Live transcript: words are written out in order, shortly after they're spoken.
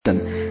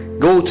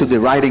And go to the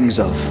writings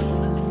of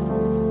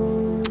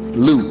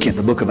Luke in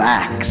the book of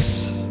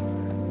Acts,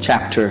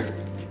 chapter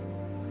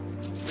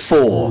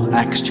 4.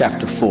 Acts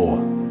chapter 4.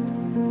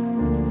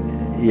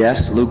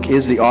 Yes, Luke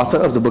is the author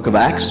of the book of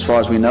Acts, as far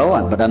as we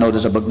know, but I know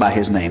there's a book by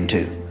his name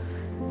too.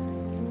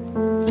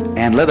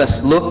 And let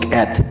us look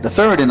at the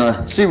third in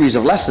a series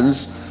of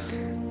lessons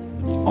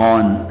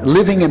on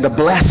living in the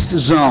blessed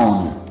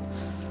zone.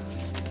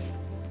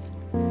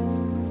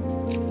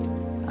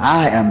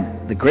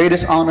 The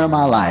greatest honor of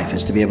my life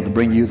is to be able to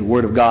bring you the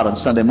Word of God on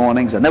Sunday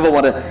mornings. I never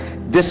want to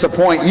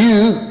disappoint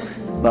you,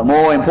 but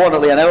more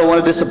importantly, I never want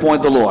to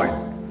disappoint the Lord.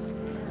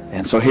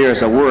 And so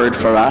here's a word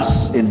for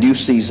us in due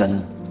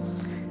season.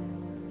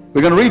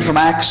 We're going to read from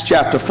Acts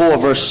chapter 4,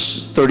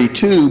 verse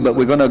 32, but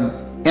we're going to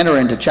enter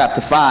into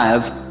chapter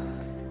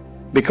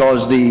 5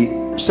 because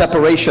the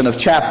separation of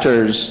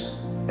chapters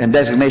and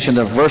designation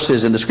of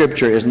verses in the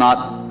Scripture is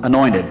not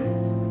anointed.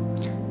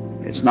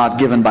 It's not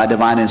given by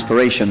divine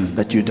inspiration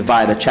that you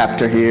divide a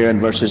chapter here and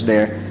verses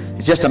there.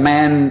 It's just a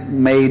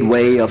man-made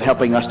way of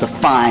helping us to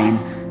find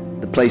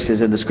the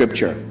places in the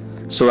Scripture.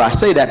 So I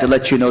say that to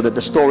let you know that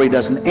the story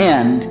doesn't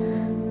end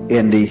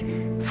in the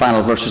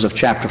final verses of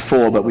chapter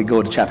 4, but we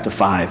go to chapter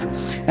 5.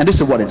 And this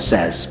is what it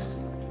says.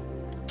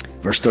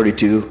 Verse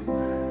 32.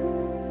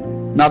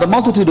 Now the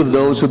multitude of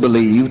those who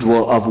believed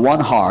were of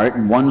one heart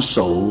and one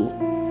soul.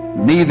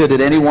 Neither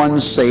did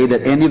anyone say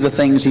that any of the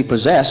things he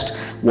possessed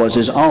was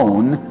his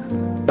own,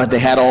 but they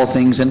had all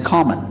things in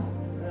common.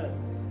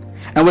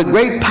 And with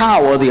great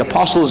power the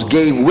apostles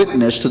gave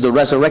witness to the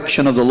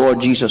resurrection of the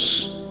Lord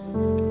Jesus,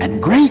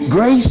 and great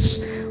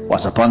grace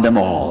was upon them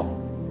all.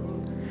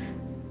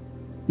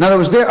 Now there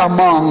was there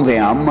among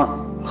them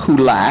who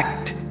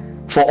lacked,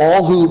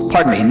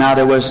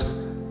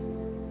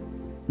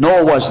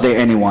 nor was there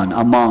anyone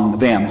among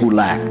them who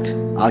lacked.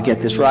 I'll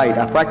get this right.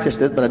 I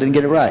practiced it, but I didn't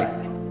get it right.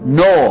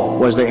 Nor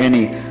was there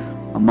any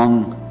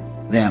among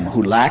them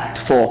who lacked,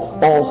 for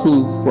all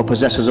who were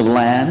possessors of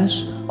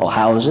lands or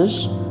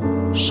houses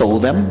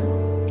sold them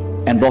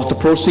and brought the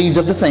proceeds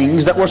of the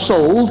things that were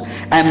sold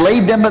and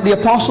laid them at the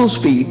apostles'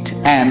 feet,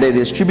 and they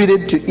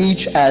distributed to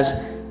each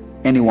as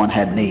anyone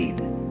had need.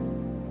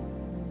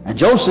 And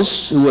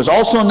Joseph, who was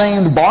also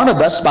named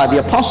Barnabas by the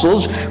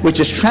apostles, which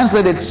is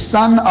translated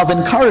son of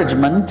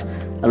encouragement,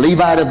 a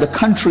Levite of the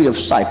country of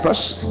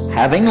Cyprus,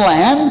 having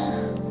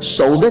land,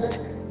 sold it,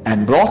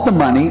 and brought the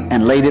money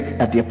and laid it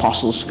at the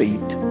apostles'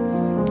 feet.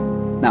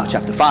 Now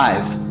chapter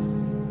 5.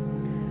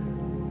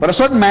 But a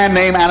certain man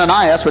named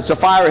Ananias, with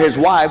Sapphira his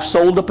wife,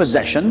 sold a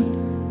possession,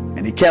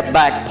 and he kept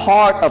back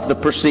part of the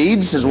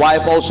proceeds, his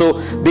wife also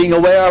being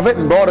aware of it,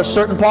 and brought a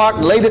certain part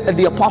and laid it at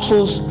the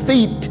apostles'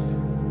 feet.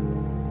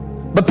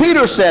 But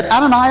Peter said,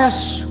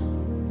 Ananias,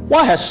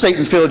 why has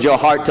Satan filled your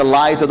heart to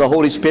lie to the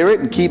Holy Spirit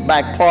and keep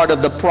back part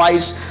of the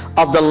price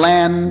of the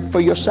land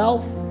for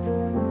yourself?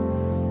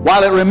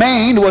 While it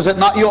remained, was it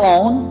not your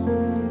own?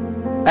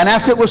 And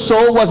after it was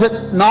sold, was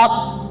it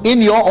not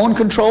in your own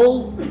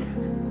control?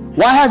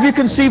 Why have you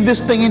conceived this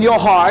thing in your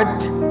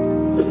heart?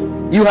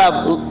 You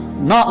have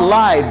not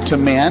lied to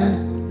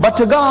men, but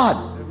to God.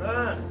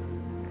 Amen.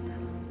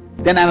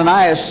 Then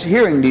Ananias,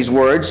 hearing these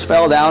words,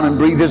 fell down and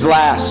breathed his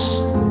last.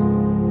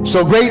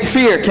 So great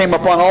fear came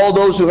upon all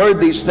those who heard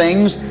these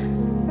things,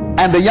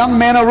 and the young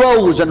men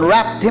arose and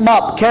wrapped him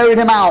up, carried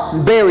him out,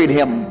 and buried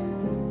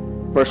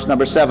him. Verse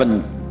number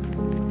 7.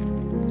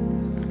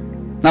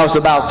 Now it's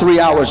about 3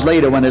 hours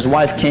later when his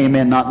wife came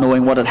in, not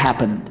knowing what had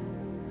happened.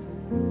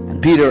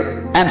 And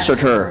Peter answered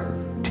her,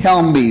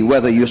 tell me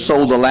whether you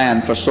sold the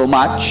land for so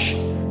much.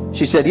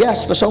 She said,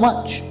 yes, for so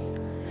much.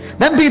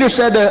 Then Peter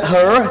said to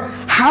her,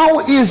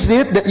 how is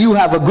it that you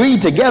have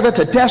agreed together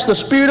to test the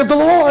Spirit of the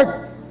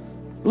Lord?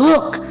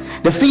 Look,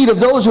 the feet of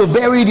those who have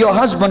buried your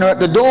husband are at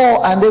the door,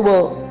 and they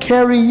will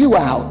carry you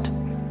out.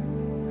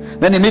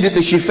 Then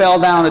immediately she fell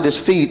down at his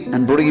feet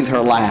and breathed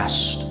her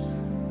last.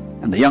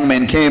 And the young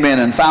men came in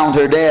and found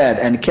her dead,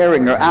 and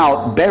carrying her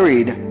out,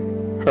 buried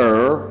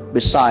her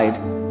beside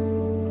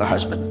her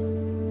husband.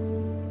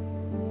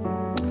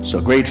 So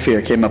great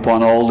fear came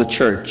upon all the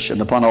church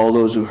and upon all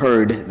those who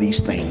heard these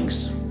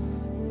things.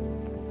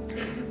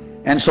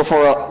 And so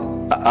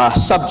for a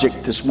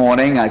subject this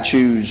morning, I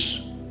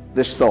choose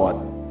this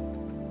thought: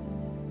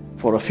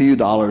 for a few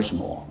dollars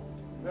more.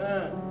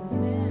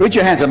 Reach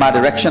your hands in my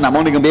direction. I'm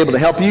only going to be able to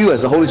help you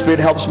as the Holy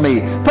Spirit helps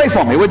me. Pray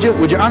for me, would you?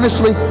 Would you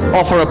earnestly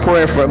offer a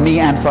prayer for me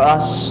and for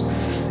us?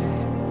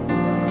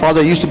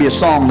 Father, there used to be a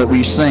song that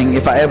we sing,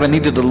 if I ever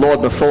needed the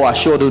Lord before, I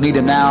sure do need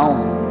him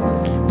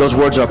now. Those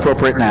words are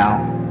appropriate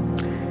now.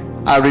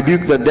 I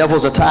rebuke the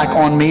devil's attack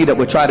on me that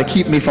would try to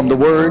keep me from the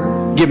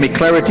Word. Give me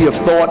clarity of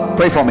thought.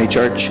 Pray for me,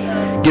 church.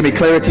 Give me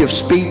clarity of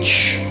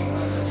speech.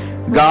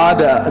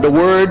 God, the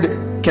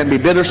Word can be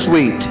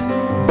bittersweet,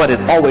 but it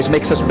always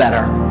makes us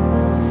better.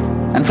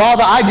 And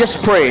Father, I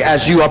just pray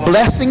as you are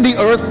blessing the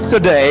earth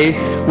today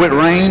with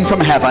rain from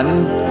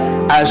heaven,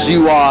 as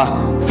you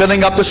are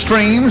filling up the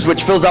streams,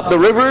 which fills up the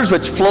rivers,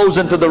 which flows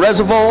into the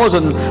reservoirs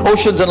and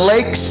oceans and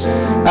lakes,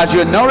 as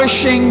you're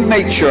nourishing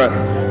nature,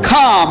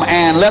 come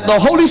and let the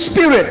Holy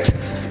Spirit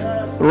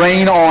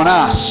rain on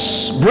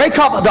us. Break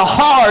up the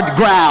hard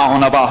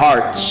ground of our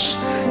hearts,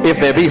 if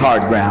there be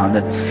hard ground.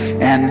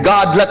 And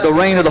God, let the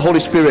rain of the Holy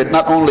Spirit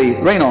not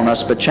only rain on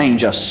us, but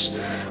change us.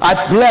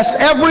 I bless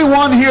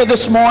everyone here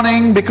this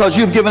morning because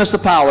you've given us the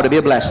power to be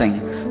a blessing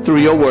through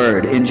your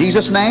word. In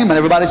Jesus' name, and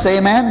everybody say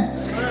amen.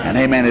 And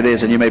amen it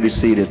is, and you may be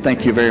seated.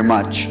 Thank you very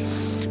much.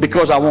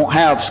 Because I won't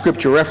have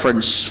scripture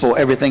reference for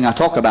everything I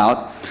talk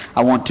about,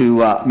 I want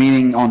to,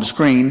 meaning on the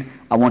screen,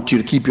 I want you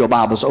to keep your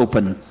Bibles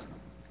open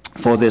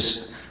for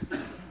this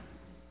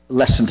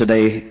lesson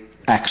today,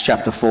 Acts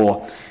chapter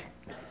 4.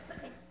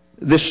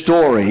 This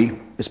story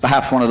is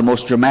perhaps one of the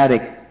most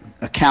dramatic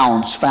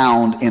accounts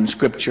found in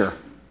Scripture.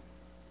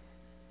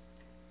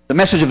 The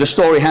message of the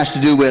story has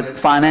to do with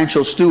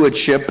financial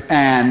stewardship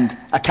and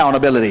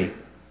accountability,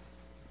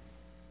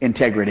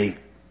 integrity.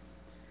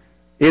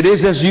 It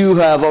is, as you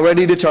have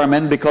already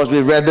determined, because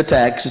we've read the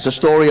text, it's a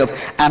story of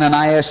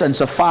Ananias and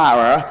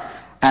Sapphira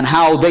and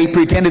how they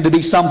pretended to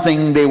be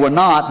something they were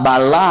not by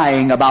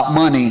lying about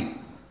money.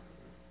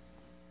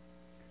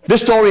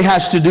 This story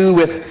has to do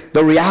with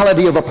the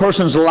reality of a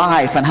person's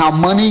life and how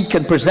money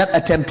can present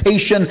a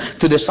temptation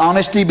to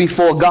dishonesty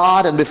before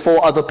God and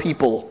before other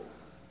people.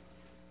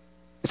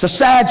 It's a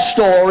sad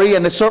story,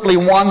 and it's certainly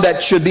one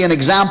that should be an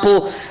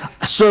example,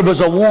 serve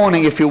as a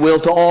warning, if you will,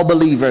 to all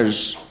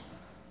believers.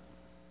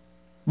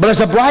 But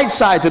there's a bright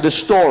side to the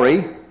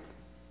story,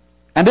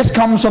 and this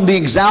comes from the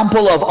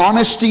example of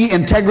honesty,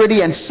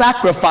 integrity, and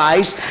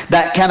sacrifice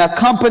that can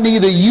accompany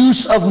the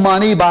use of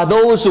money by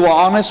those who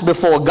are honest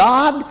before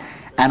God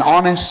and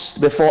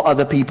honest before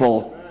other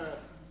people.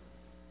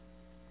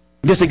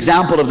 This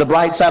example of the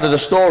bright side of the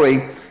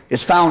story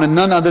is found in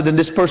none other than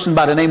this person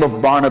by the name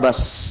of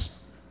Barnabas.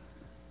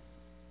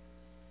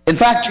 In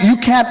fact, you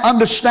can't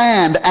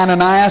understand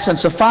Ananias and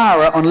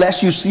Sapphira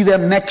unless you see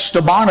them next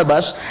to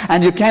Barnabas,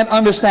 and you can't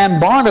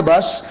understand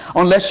Barnabas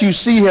unless you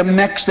see him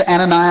next to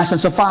Ananias and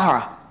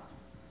Sapphira.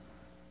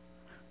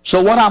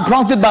 So what I'm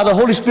prompted by the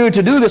Holy Spirit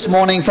to do this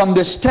morning from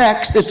this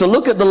text is to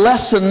look at the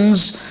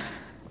lessons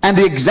and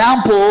the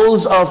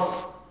examples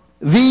of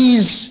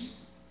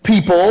these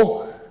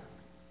people,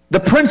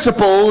 the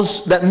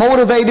principles that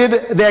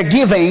motivated their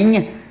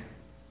giving,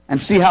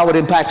 and see how it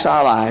impacts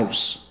our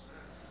lives.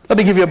 Let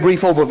me give you a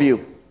brief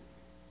overview.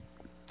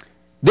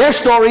 Their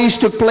stories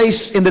took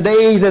place in the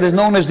days that is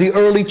known as the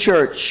early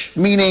church,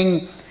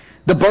 meaning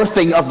the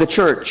birthing of the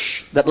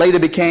church that later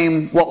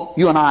became what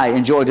you and I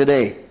enjoy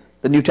today,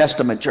 the New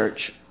Testament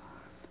church.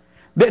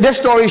 Their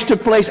stories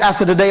took place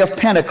after the day of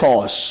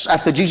Pentecost,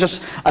 after Jesus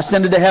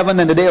ascended to heaven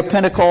in the day of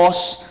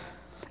Pentecost.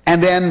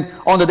 And then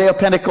on the day of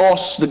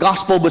Pentecost, the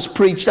gospel was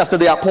preached after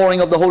the outpouring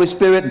of the Holy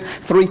Spirit.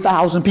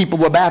 3,000 people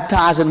were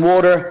baptized in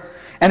water.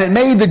 And it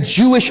made the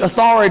Jewish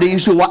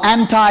authorities, who were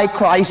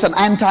anti-Christ and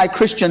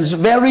anti-Christians,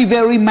 very,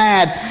 very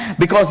mad,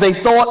 because they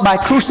thought by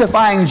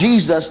crucifying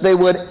Jesus they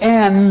would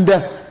end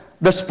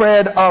the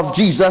spread of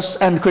Jesus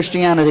and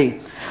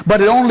Christianity.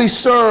 But it only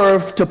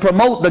served to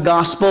promote the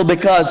gospel,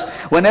 because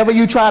whenever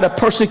you try to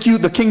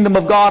persecute the kingdom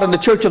of God and the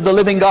church of the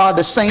living God,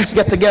 the saints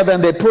get together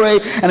and they pray,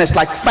 and it's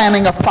like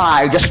fanning a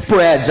fire, it just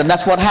spreads. And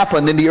that's what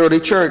happened in the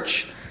early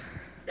church.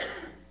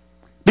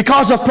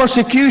 Because of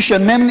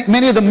persecution,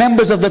 many of the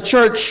members of the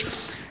church,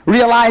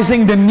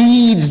 realizing the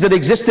needs that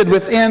existed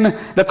within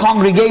the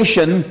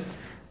congregation,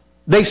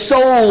 they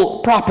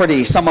sold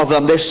property, some of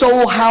them. They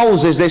sold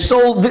houses. They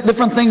sold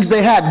different things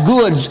they had,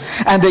 goods,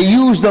 and they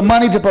used the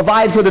money to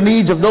provide for the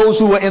needs of those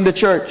who were in the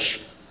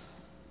church.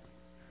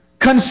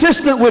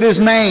 Consistent with his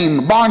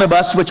name,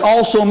 Barnabas, which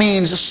also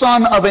means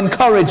son of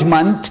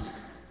encouragement,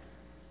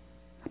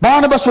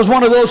 Barnabas was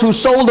one of those who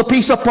sold a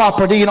piece of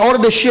property in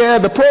order to share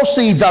the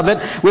proceeds of it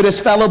with his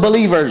fellow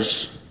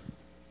believers.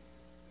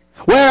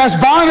 Whereas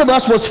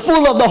Barnabas was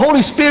full of the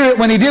Holy Spirit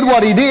when he did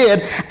what he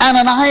did,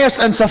 Ananias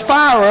and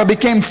Sapphira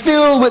became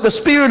filled with the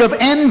spirit of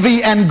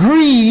envy and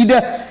greed,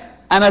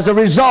 and as a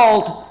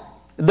result,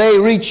 they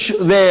reached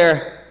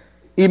their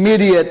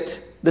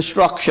immediate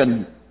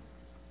destruction.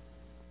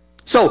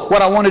 So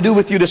what I want to do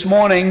with you this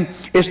morning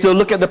is to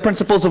look at the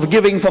principles of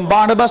giving from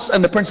Barnabas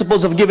and the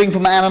principles of giving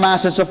from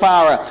Ananias and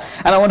Sapphira.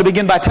 And I want to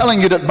begin by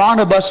telling you that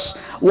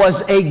Barnabas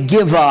was a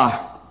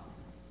giver.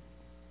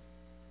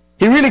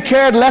 He really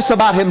cared less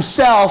about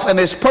himself and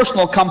his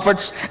personal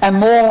comforts and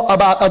more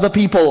about other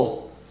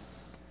people.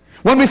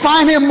 When we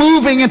find him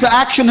moving into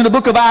action in the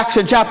book of Acts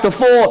in chapter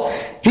 4,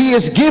 he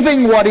is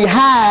giving what he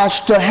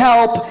has to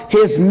help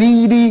his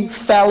needy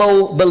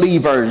fellow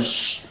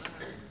believers.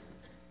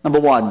 Number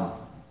one,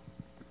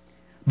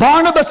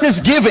 Barnabas'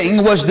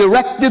 giving was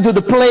directed to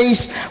the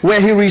place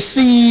where he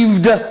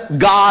received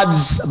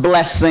God's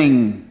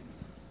blessing.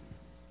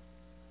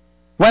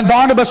 When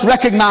Barnabas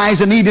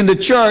recognized a need in the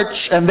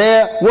church, and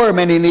there were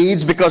many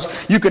needs, because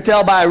you could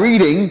tell by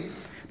reading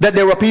that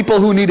there were people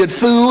who needed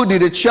food,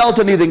 needed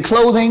shelter, needed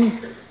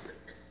clothing.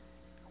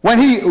 When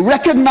he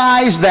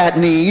recognized that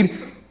need,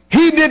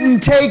 he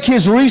didn't take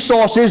his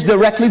resources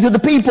directly to the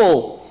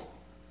people.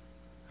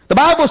 The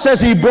Bible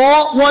says he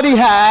brought what he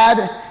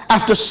had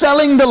after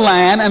selling the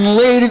land and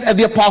laid it at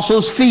the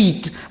apostles'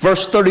 feet.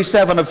 Verse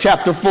 37 of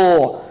chapter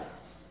 4.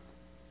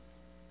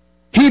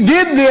 He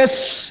did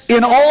this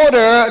in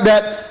order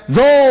that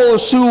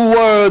those who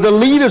were the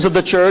leaders of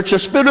the church, the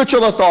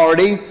spiritual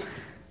authority,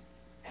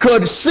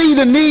 could see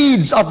the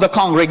needs of the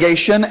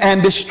congregation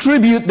and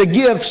distribute the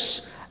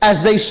gifts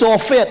as they saw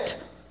fit.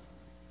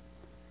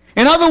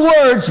 In other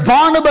words,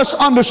 Barnabas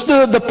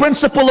understood the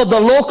principle of the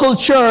local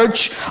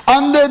church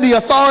under the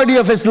authority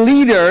of his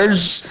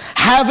leaders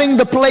having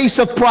the place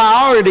of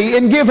priority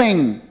in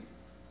giving.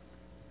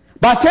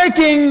 By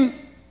taking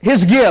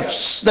his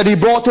gifts that he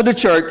brought to the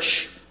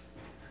church,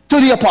 to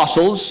the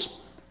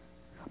apostles,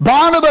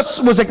 Barnabas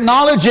was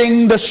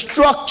acknowledging the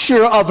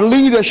structure of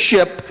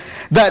leadership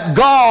that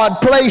God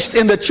placed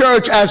in the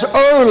church as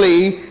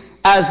early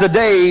as the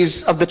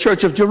days of the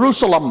church of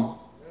Jerusalem.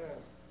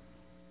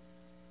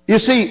 You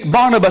see,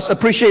 Barnabas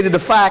appreciated the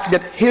fact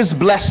that his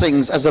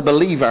blessings as a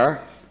believer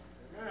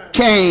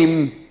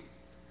came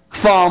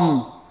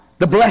from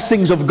the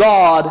blessings of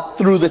God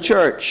through the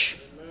church.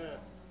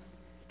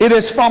 It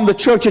is from the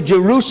church of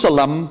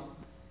Jerusalem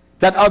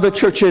that other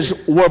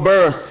churches were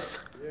birthed.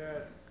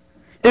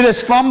 It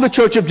is from the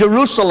church of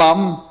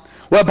Jerusalem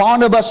where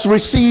Barnabas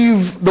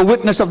received the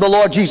witness of the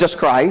Lord Jesus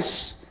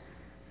Christ,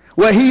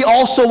 where he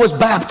also was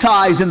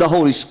baptized in the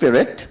Holy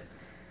Spirit,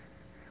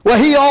 where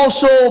he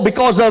also,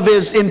 because of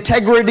his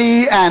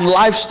integrity and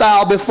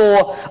lifestyle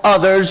before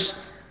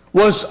others,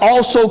 was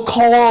also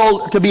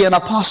called to be an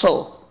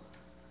apostle.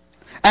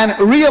 And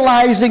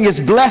realizing his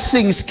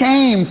blessings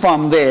came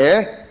from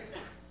there,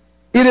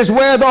 it is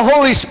where the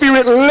Holy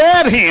Spirit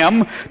led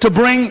him to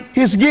bring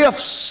his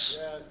gifts.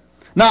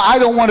 Now, I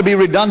don't want to be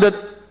redundant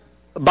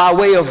by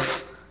way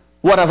of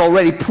what I've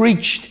already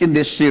preached in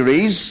this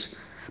series,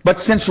 but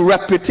since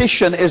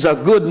repetition is a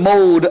good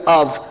mode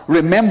of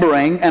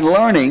remembering and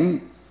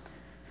learning,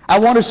 I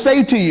want to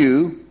say to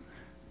you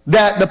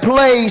that the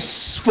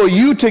place for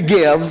you to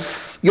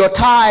give your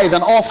tithe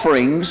and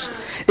offerings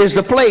is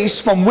the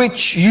place from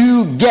which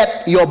you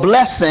get your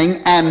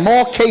blessing, and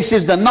more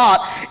cases than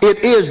not,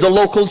 it is the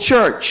local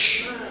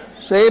church.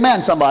 Say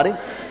amen, somebody.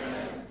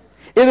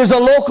 It is a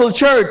local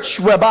church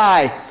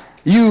whereby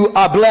you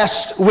are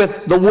blessed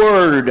with the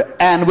word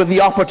and with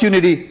the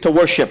opportunity to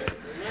worship.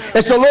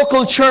 It's a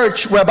local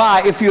church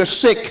whereby if you're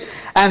sick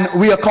and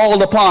we are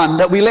called upon,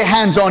 that we lay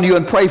hands on you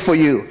and pray for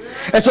you.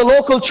 It's a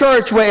local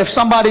church where if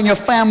somebody in your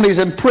family is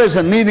in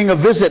prison needing a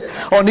visit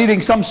or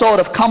needing some sort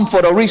of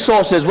comfort or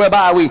resources,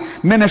 whereby we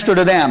minister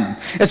to them.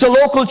 It's a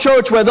local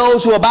church where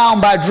those who are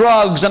bound by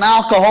drugs and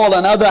alcohol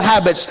and other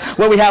habits,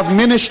 where we have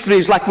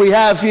ministries like we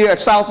have here at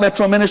South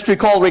Metro Ministry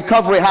called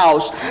Recovery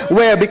House,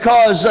 where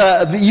because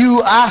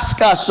you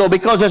ask us or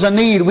because there's a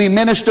need, we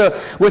minister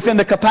within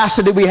the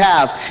capacity we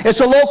have.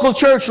 It's a local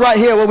church right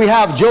here where we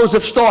have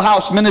Joseph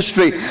Storehouse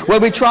Ministry, where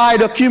we try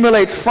to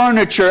accumulate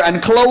furniture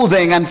and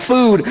clothing and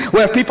food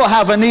where people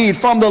have a need.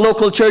 From the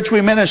local church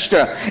we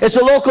minister. It's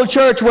a local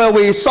church where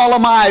we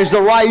solemnize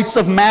the rites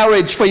of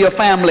marriage for your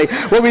family,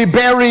 where we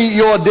bury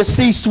your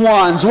deceased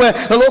ones, where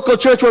the local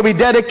church where we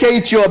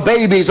dedicate your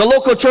babies, a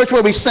local church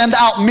where we send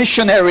out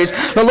missionaries,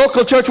 the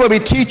local church where we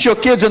teach your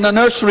kids in the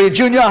nursery,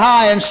 junior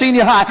high and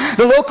senior high,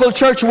 the local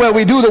church where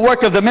we do the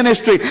work of the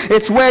ministry.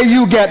 It's where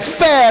you get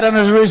fed, and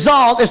as a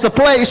result it's the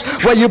place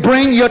where you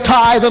bring your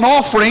tithe and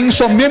offering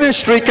so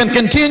ministry can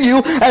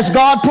continue as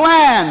God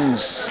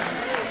plans.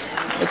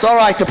 It's all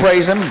right to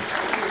praise him.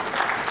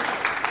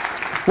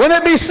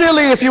 Wouldn't it be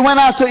silly if you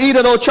went out to eat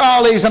at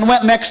O'Charlie's and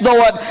went next door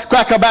at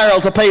Cracker Barrel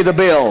to pay the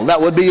bill?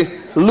 That would be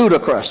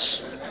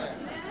ludicrous.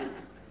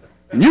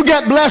 And you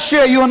get blessed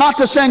here, you are not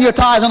to send your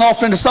tithe and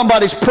offering to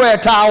somebody's prayer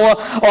tower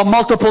or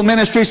multiple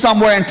ministry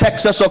somewhere in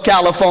Texas or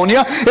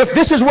California. If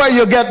this is where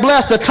you get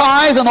blessed, the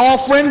tithe and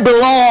offering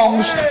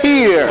belongs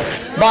here.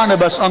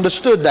 Barnabas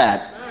understood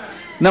that.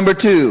 Number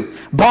two,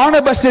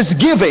 Barnabas'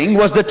 giving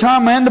was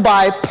determined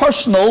by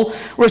personal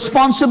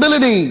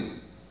responsibility.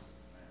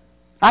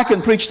 I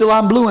can preach till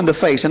I'm blue in the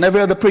face, and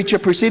every other preacher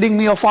preceding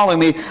me or following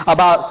me,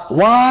 about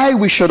why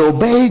we should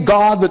obey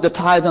God with the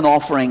tithe and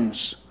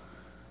offerings.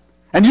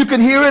 And you can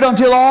hear it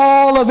until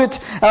all of it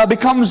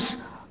becomes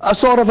a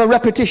sort of a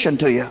repetition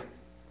to you.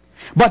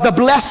 But the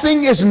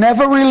blessing is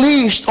never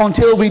released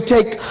until we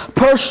take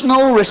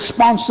personal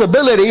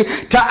responsibility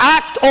to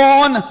act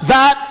on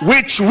that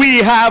which we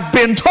have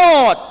been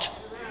taught.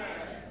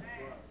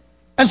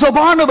 And so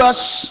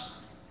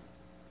Barnabas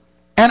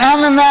and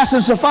Ananias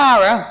and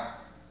Sapphira,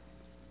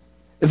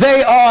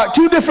 they are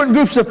two different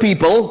groups of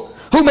people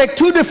who make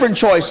two different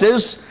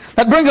choices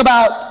that bring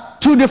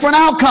about two different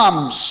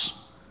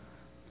outcomes.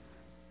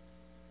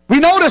 We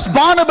notice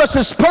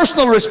Barnabas'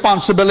 personal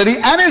responsibility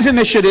and his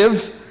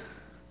initiative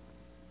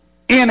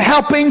in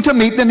helping to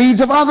meet the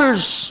needs of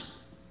others.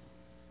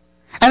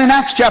 And in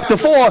Acts chapter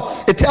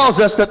 4, it tells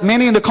us that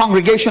many in the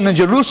congregation in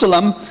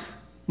Jerusalem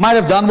might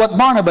have done what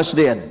Barnabas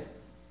did.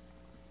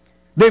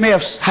 They may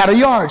have had a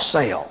yard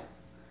sale,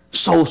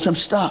 sold some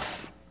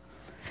stuff.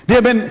 They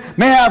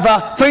may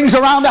have things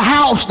around the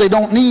house they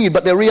don't need,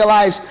 but they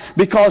realize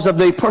because of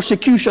the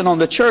persecution on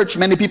the church,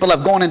 many people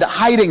have gone into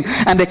hiding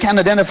and they can't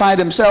identify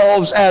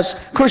themselves as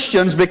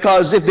Christians,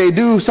 because if they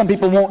do, some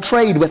people won't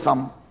trade with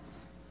them.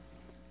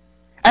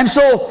 And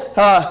so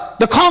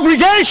the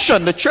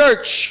congregation, the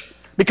church,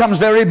 becomes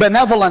very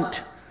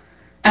benevolent,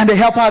 and they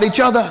help out each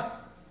other.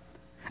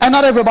 And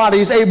not everybody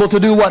is able to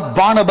do what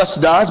Barnabas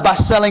does by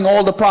selling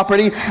all the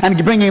property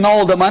and bringing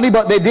all the money,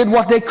 but they did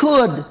what they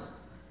could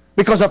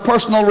because of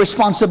personal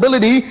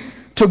responsibility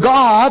to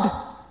God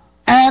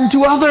and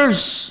to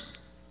others.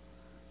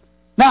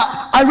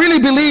 Now, I really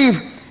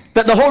believe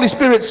that the Holy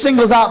Spirit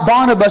singles out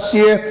Barnabas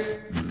here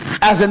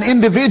as an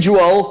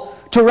individual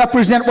to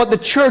represent what the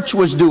church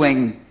was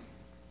doing.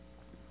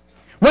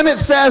 When it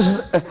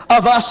says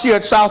of us here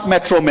at South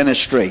Metro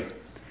Ministry,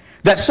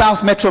 that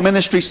South Metro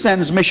Ministry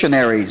sends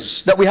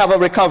missionaries, that we have a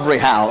recovery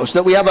house,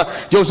 that we have a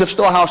Joseph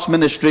Storehouse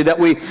ministry, that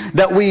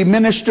we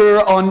minister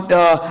on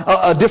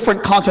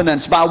different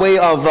continents by way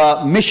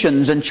of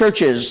missions and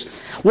churches.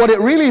 What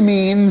it really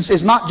means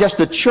is not just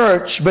the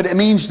church, but it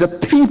means the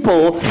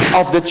people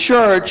of the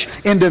church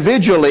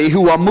individually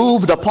who are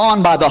moved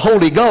upon by the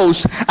Holy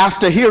Ghost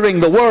after hearing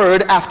the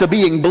word, after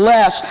being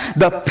blessed.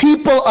 The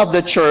people of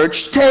the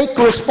church take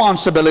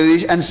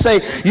responsibility and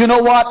say, you know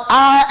what,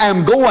 I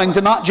am going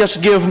to not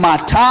just give my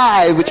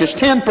tithe, which is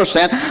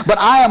 10%, but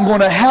I am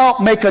going to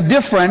help make a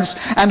difference.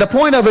 And the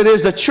point of it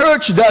is the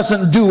church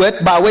doesn't do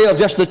it by way of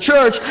just the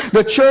church.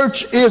 The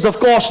church is, of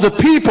course, the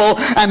people,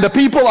 and the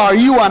people are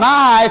you and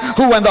I,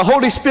 who when the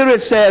Holy Spirit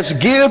says,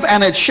 give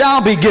and it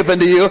shall be given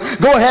to you,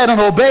 go ahead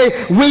and obey.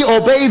 We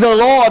obey the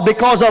Lord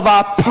because of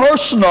our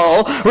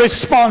personal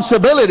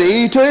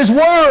responsibility to His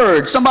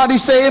Word. Somebody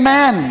say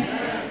amen.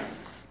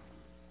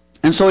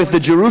 And so if the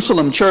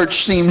Jerusalem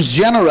church seems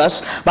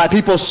generous by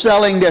people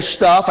selling their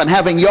stuff and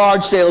having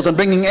yard sales and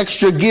bringing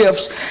extra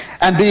gifts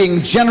and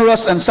being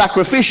generous and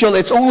sacrificial,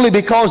 it's only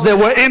because there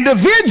were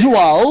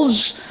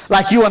individuals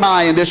like you and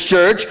I in this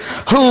church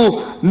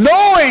who,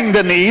 knowing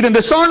the need and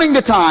discerning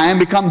the time,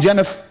 become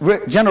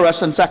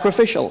generous and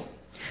sacrificial.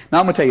 Now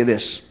I'm going to tell you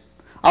this.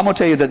 I'm going to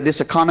tell you that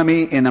this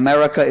economy in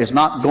America is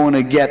not going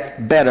to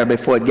get better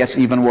before it gets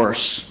even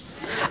worse.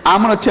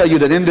 I'm going to tell you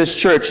that in this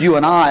church, you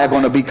and I are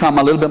going to become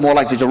a little bit more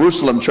like the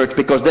Jerusalem church,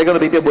 because they're going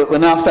to be people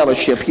in our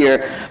fellowship here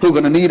who are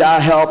going to need our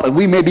help, and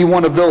we may be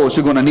one of those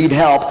who are going to need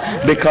help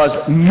because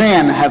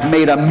men have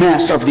made a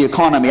mess of the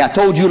economy. I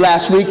told you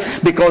last week,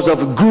 because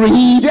of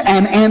greed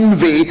and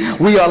envy,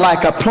 we are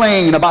like a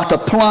plane about to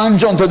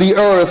plunge onto the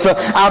earth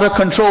out of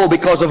control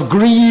because of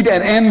greed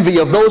and envy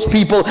of those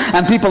people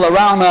and people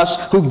around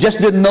us who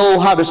just didn't know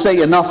how to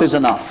say enough is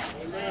enough.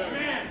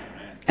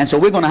 And so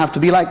we're going to have to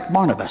be like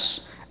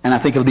Barnabas. And I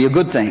think it'll be a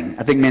good thing.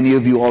 I think many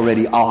of you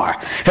already are.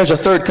 Here's a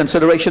third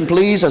consideration,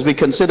 please, as we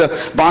consider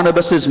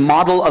Barnabas'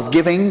 model of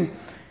giving.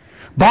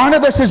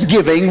 Barnabas'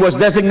 giving was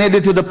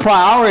designated to the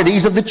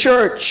priorities of the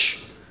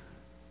church.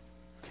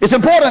 It's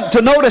important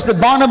to notice that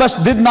Barnabas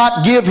did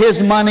not give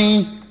his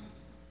money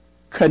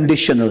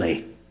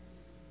conditionally.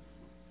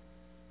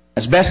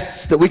 As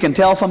best that we can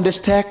tell from this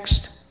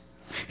text,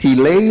 he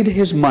laid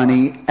his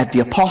money at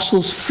the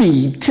apostles'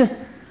 feet,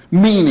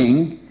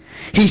 meaning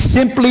he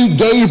simply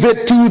gave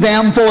it to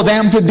them for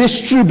them to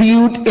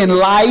distribute in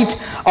light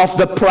of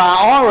the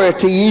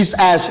priorities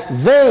as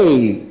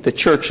they, the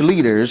church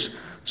leaders,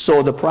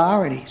 saw the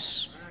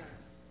priorities.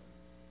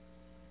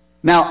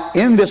 Now,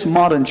 in this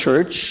modern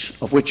church,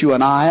 of which you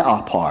and I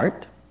are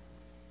part,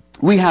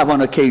 we have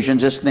on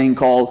occasions this thing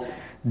called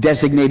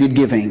designated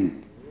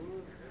giving.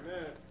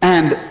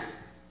 And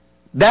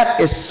that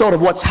is sort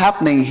of what's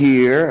happening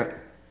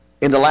here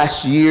in the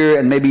last year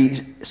and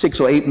maybe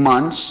 6 or 8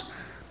 months,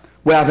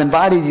 where I've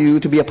invited you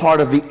to be a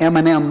part of the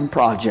M&M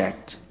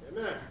project.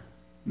 Amen.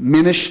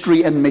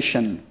 Ministry and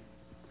mission.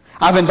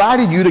 I've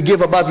invited you to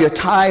give above your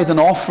tithe and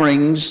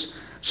offerings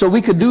so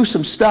we could do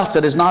some stuff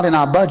that is not in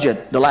our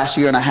budget the last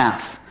year and a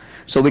half.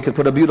 So we could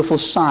put a beautiful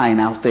sign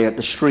out there at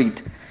the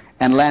street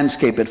and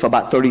landscape it for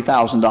about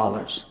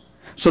 $30,000.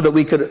 So that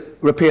we could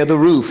repair the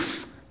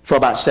roof for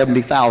about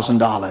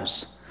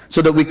 $70,000.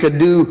 So that we could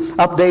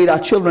update our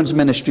children's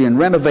ministry and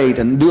renovate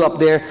and do up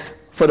there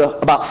for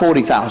about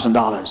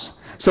 $40,000.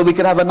 So we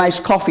could have a nice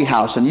coffee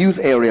house and youth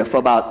area for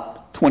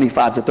about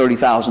 $25,000 to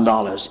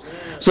 $30,000.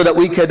 So that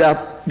we could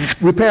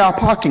repair our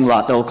parking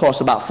lot that will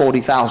cost about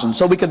 $40,000.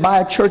 So we could buy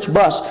a church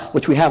bus,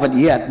 which we haven't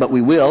yet, but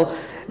we will,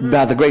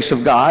 by the grace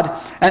of God.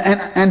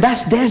 And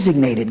that's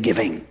designated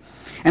giving.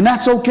 And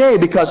that's okay,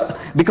 because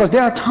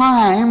there are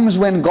times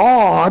when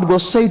God will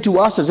say to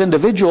us as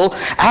individuals,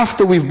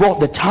 after we've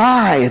brought the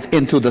tithe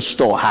into the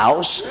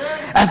storehouse,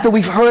 after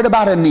we've heard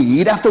about a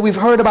need, after we've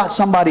heard about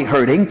somebody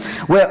hurting,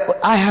 where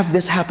I have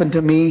this happen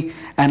to me,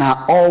 and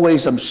I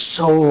always am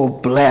so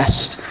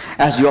blessed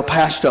as your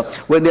pastor,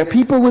 when there are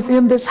people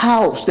within this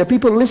house, there are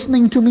people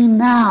listening to me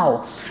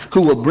now,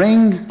 who will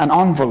bring an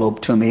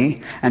envelope to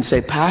me and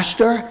say,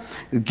 Pastor,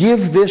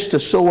 give this to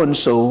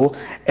so-and-so.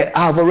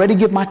 I've already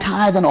given my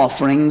tithe and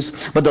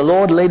offerings, but the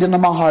Lord laid it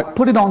in my heart.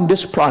 Put it on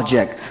this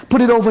project.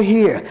 Put it over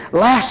here.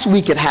 Last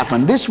week it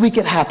happened. This week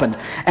it happened.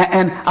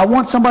 And I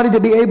want somebody to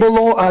be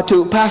able,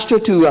 Pastor,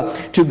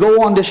 to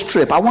go on this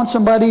trip. I want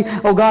somebody,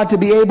 oh God, to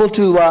be able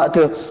to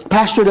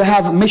Pastor, to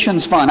have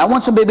missions fund. I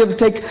want somebody to be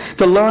able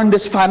to learn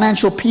this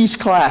financial peace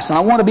class. And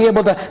I want to be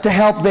able to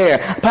help there.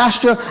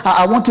 Pastor,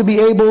 I want to be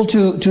able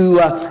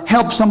to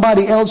help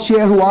somebody else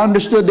here who I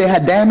understood they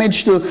had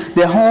damage to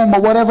their home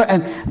or whatever.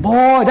 And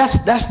boy,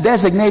 that's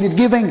designated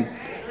giving.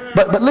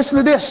 But listen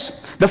to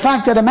this. The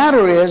fact of the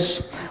matter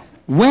is,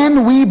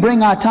 when we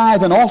bring our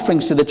tithe and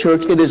offerings to the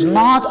church, it is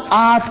not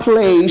our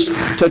place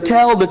to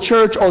tell the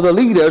church or the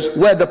leaders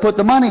where to put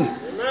the money.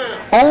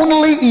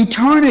 Only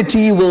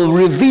eternity will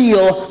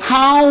reveal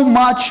how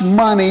much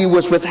money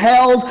was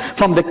withheld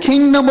from the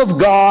kingdom of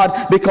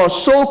God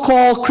because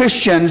so-called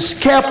Christians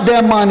kept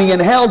their money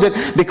and held it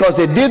because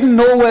they didn't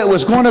know where it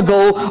was going to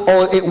go,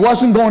 or it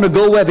wasn't going to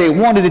go where they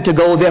wanted it to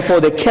go. Therefore,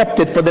 they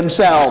kept it for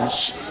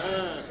themselves.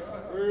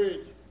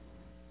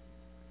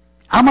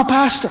 I'm a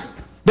pastor.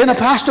 Been a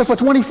pastor for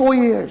 24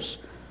 years.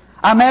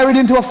 I married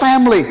into a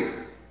family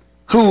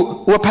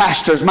who were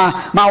pastors. My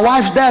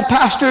wife's dad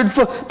pastored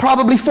for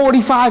probably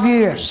 45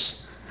 years.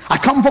 I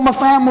come from a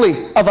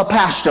family of a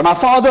pastor. My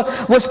father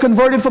was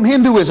converted from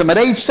Hinduism at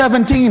age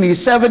 17.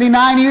 He's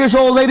 79 years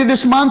old later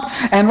this month.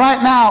 And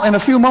right now, in a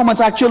few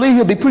moments, actually,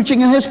 he'll be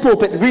preaching in his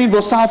pulpit in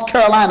Greenville, South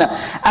Carolina.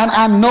 And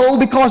I know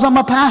because I'm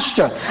a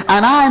pastor.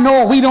 And I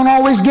know we don't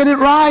always get it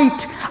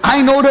right.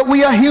 I know that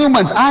we are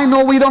humans. I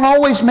know we don't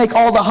always make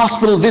all the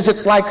hospital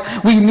visits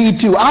like we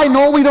need to. I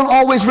know we don't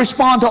always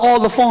respond to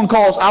all the phone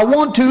calls. I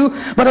want to,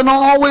 but I don't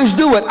always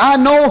do it. I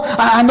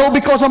know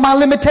because of my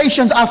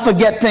limitations, I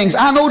forget things.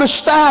 I know the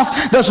staff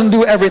doesn't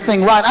do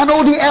everything right. I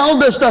know the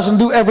elders doesn't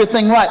do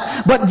everything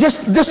right. But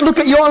just look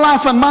at your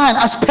life and mine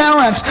as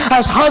parents,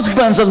 as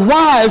husbands, as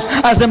wives,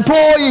 as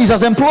employees,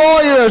 as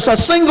employers,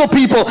 as single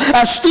people,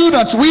 as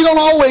students. We don't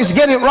always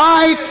get it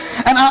right.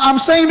 And I'm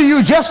saying to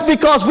you, just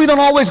because we don't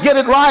always get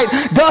it right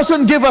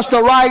doesn't give us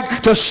the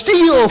right to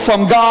steal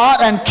from God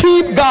and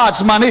keep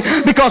God's money,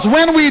 because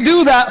when we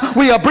do that,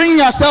 we are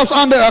bringing ourselves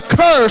under a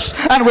curse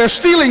and we're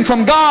stealing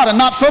from God and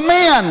not from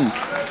men.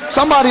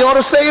 Somebody ought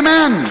to say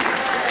amen.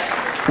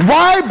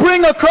 Why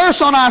bring a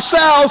curse on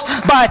ourselves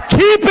by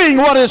keeping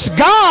what is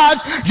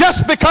God's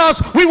just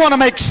because we want to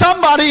make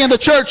somebody in the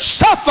church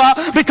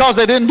suffer because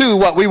they didn't do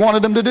what we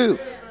wanted them to do?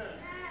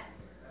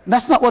 And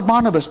that's not what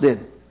Barnabas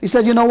did. He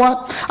said, you know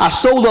what? I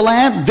sold the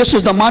land. This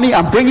is the money.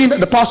 I'm bringing it at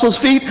the apostles'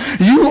 feet.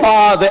 You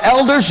are the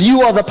elders.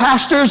 You are the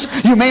pastors.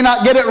 You may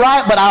not get it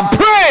right, but I'm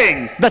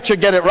praying that you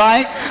get it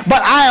right.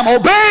 But I am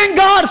obeying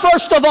God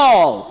first of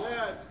all.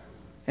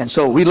 And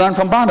so we learn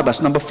from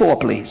Barnabas. Number 4,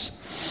 please.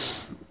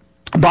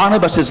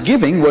 Barnabas'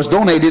 giving was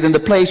donated in the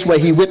place where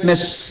he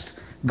witnessed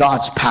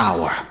God's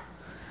power.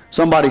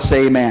 Somebody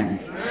say amen.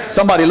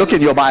 Somebody look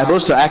in your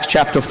Bibles to Acts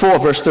chapter 4,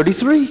 verse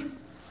 33.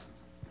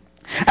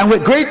 And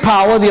with great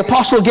power the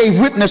apostle gave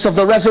witness of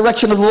the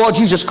resurrection of the Lord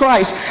Jesus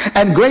Christ,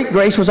 and great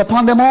grace was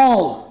upon them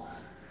all.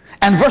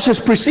 And verses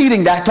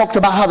preceding that talked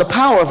about how the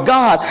power of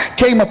God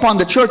came upon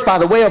the church by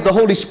the way of the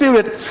Holy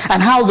Spirit,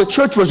 and how the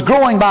church was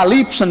growing by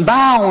leaps and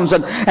bounds,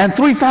 and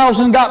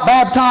 3,000 got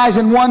baptized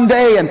in one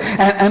day, and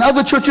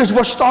other churches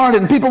were started,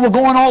 and people were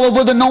going all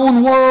over the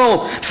known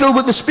world filled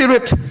with the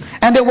Spirit.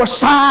 And there were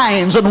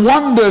signs and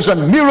wonders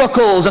and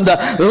miracles, and the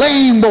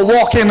lame were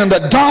walking, and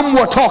the dumb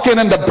were talking,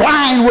 and the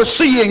blind were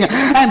seeing,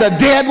 and the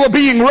dead were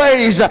being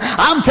raised.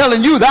 I'm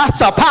telling you,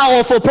 that's a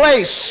powerful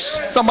place.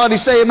 Somebody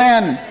say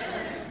amen.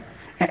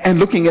 And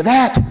looking at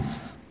that,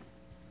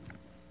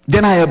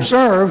 then I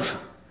observe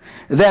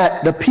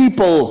that the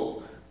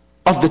people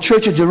of the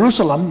church of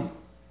Jerusalem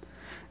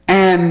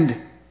and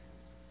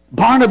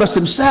Barnabas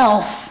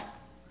himself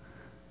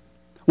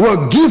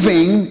were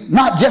giving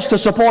not just to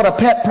support a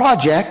pet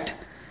project.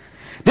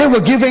 They were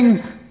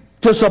giving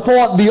to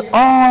support the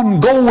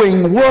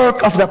ongoing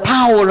work of the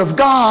power of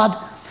God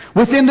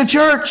within the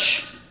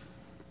church.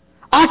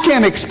 I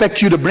can't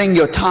expect you to bring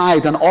your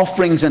tithe and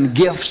offerings and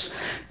gifts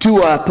to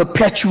a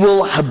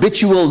perpetual,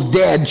 habitual,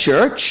 dead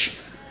church.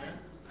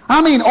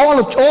 I mean,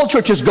 all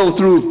churches go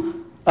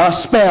through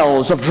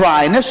spells of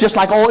dryness, just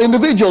like all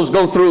individuals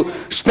go through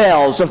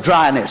spells of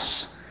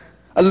dryness.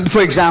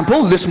 For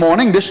example, this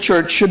morning, this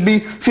church should be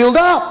filled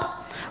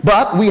up.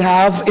 But we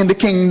have in the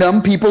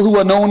kingdom people who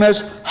are known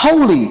as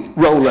holy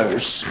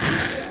rollers.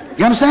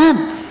 You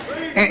understand?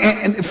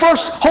 And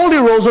first, holy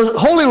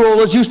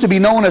rollers used to be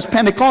known as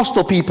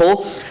Pentecostal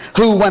people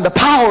who, when the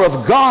power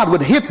of God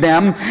would hit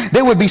them,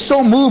 they would be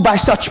so moved by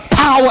such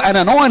power and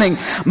anointing.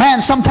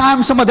 Man,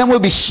 sometimes some of them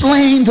would be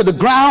slain to the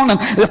ground, and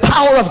the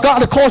power of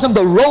God would cause them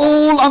to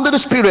roll under the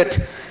Spirit.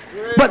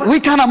 But we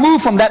kind of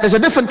move from that. There's a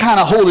different kind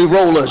of holy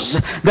rollers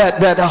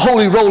that are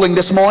holy rolling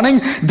this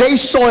morning. They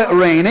saw it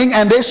raining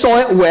and they saw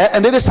it wet,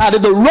 and they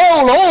decided to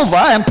roll over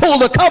and pull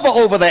the cover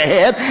over their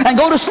head and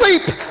go to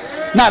sleep.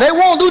 Now, they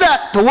won't do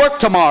that to work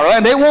tomorrow,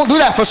 and they won't do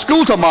that for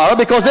school tomorrow,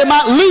 because they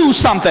might lose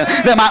something.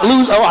 They might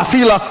lose, oh, I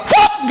feel a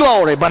whoop what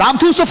glory? But I'm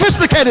too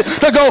sophisticated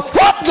to go,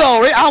 what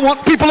glory? I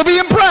want people to be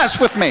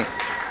impressed with me.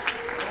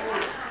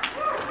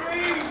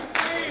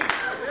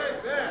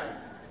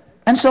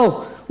 And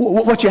so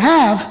what you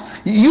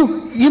have,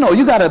 you know,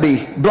 you got to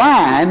be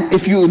blind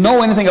if you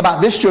know anything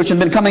about this church and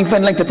been coming for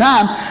any length of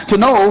time to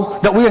know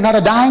that we are not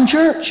a dying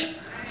church.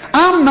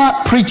 I'm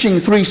not preaching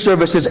 3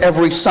 services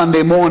every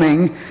Sunday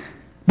morning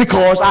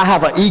because I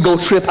have an ego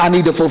trip I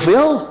need to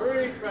fulfill.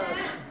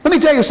 Let me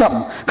tell you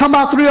something. Come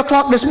about 3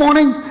 o'clock this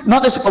morning,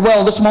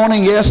 this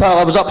morning, yes,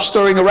 I was up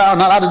stirring around,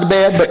 not out of the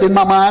bed, but in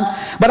my mind.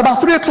 But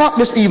about 3 o'clock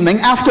this evening,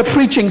 after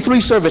preaching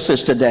 3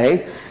 services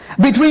today,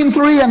 between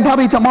 3 and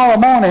probably tomorrow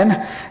morning,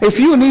 if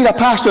you need a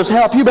pastor's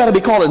help, you better be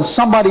calling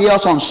somebody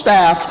else on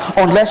staff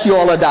unless you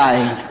all are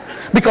dying.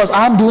 Because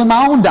I'm doing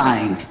my own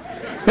dying.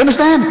 You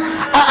understand?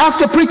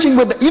 After preaching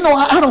with,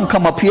 I don't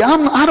come up here.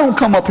 I don't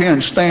come up here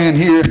and stand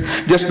here.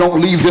 Just don't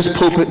leave this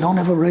pulpit. Don't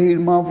ever raise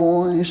my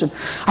voice. And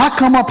I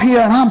come up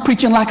here and I'm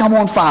preaching like I'm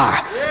on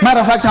fire.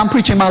 Matter of fact, I'm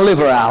preaching my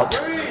liver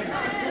out.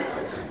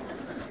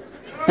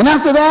 And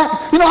after that,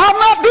 I'm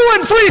not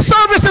doing 3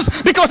 services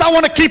because I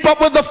want to keep up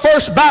with the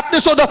First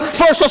Baptist or the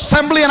First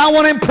Assembly and I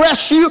want to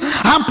impress you.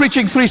 I'm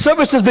preaching 3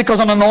 services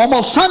because on a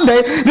normal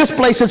Sunday, this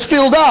place is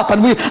filled up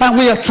and we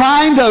are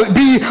trying to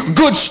be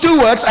good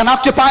stewards and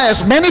occupy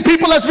as many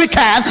people as we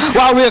can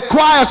while we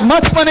acquire as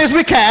much money as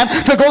we can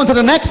to go into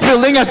the next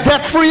building as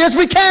debt-free as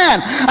we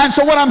can. And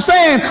so what I'm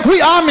saying,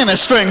 we are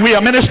ministering. We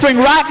are ministering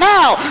right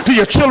now to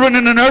your children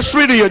in the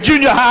nursery, to your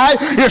junior high,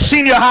 your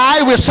senior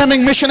high. We're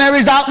sending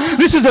missionaries out.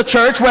 This is the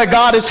church where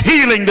God is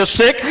healing the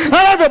sick.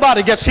 Not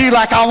everybody gets healed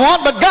like I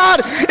want, but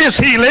God is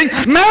healing.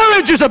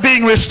 Marriages are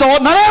being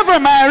restored. Not every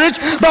marriage,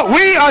 but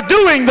we are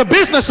doing the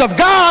business of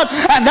God,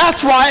 and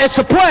that's why it's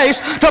a place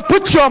to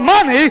put your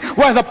money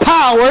where the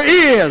power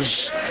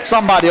is.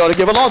 Somebody ought to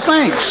give a lot of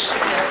thanks.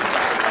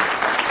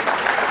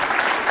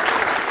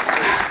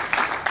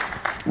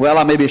 Well,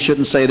 I maybe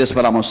shouldn't say this,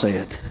 but I'm going to say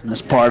it.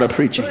 That's part of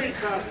preaching.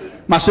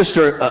 My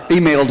sister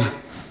emailed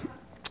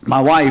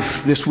my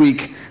wife this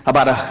week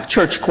about a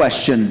church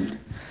question.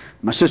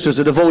 My sister's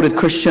a devoted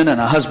Christian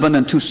and a husband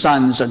and 2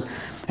 sons,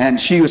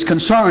 and she was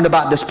concerned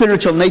about the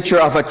spiritual nature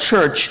of a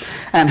church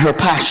and her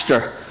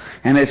pastor.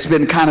 And it's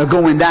been kind of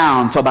going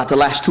down for about the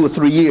last 2 or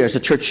 3 years, the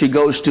church she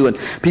goes to, and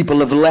people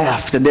have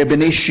left, and there have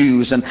been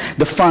issues, and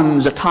the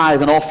funds, the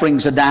tithe and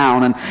offerings are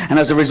down, and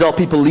as a result,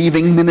 people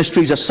leaving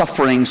ministries are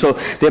suffering. So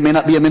there may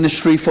not be a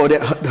ministry for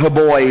her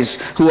boys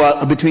who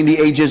are between the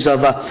ages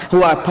of,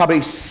 who are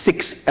probably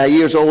 6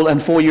 years old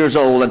and 4 years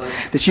old,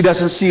 and she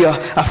doesn't see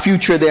a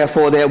future there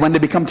for their, when they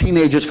become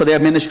teenagers, for their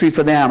ministry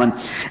for them.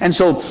 And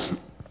so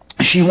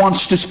she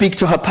wants to speak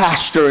to her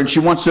pastor, and she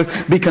wants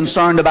to be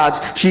concerned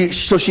about,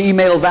 so she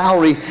emailed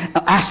Valerie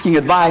asking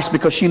advice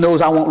because she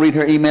knows I won't read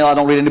her email. I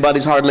don't read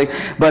anybody's hardly,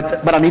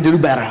 but I need to do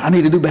better. I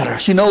need to do better.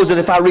 She knows that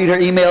if I read her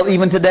email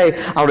even today,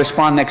 I'll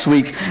respond next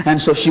week,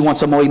 and so she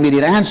wants a more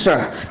immediate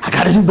answer. I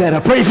got to do better.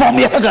 Pray for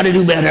me. I got to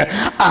do better.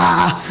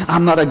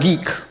 I'm not a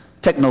geek,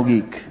 techno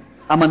geek.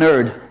 I'm a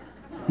nerd.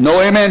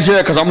 No amens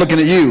here because I'm looking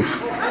at you,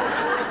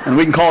 and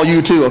we can call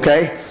you too,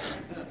 okay?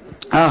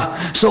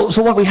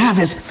 So what we have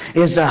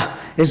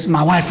is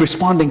my wife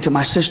responding to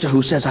my sister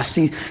who says, I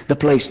see the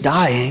place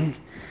dying,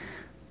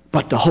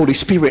 but the Holy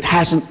Spirit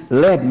hasn't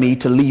led me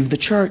to leave the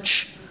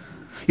church.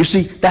 You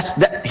see,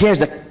 here's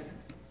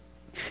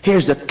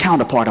the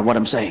counterpart of what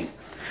I'm saying.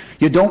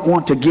 You don't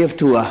want to give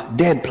to a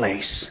dead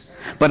place,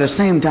 but at the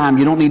same time,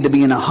 you don't need to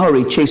be in a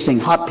hurry chasing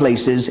hot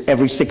places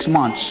every 6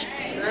 months.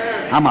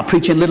 I'm a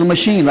preaching little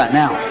machine right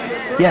now.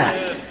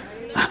 Yeah.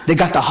 They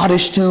got the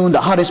hottest tune,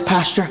 the hottest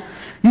pastor.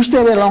 You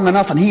stay there long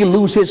enough and he'll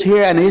lose his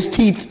hair and his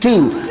teeth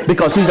too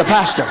because he's a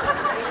pastor.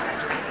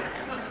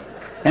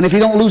 And if he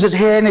don't lose his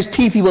hair and his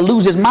teeth, he will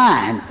lose his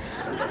mind.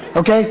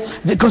 Okay?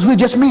 Because we're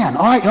just men.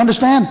 All right? You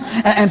understand?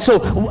 And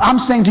so I'm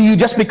saying to you,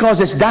 just because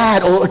it's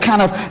died or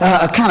kind of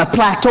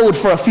plateaued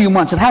for a few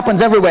months, it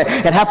happens everywhere.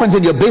 It happens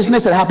in your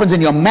business. It happens in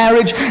your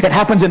marriage. It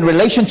happens in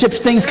relationships.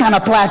 Things kind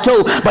of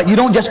plateau. But you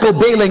don't just go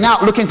bailing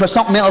out looking for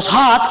something else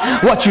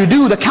hot. What you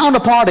do, the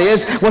counterpart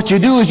is, what you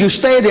do is you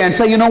stay there and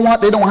say, you know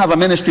what? They don't have a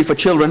ministry for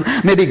children.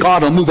 Maybe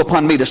God will move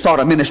upon me to start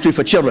a ministry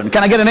for children.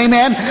 Can I get an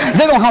amen?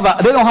 They don't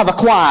have a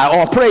choir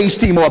or a praise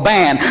team or a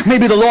band.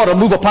 Maybe the Lord will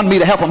move upon me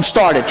to help them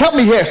start it. Help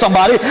me here,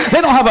 somebody.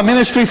 They don't have a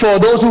ministry for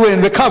those who are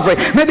in recovery.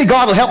 Maybe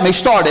God will help me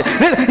start it.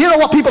 You know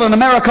what people in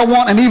America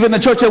want, and even the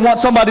church, they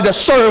want somebody to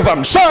serve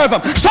them. Serve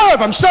them. Serve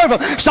them. Serve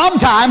them.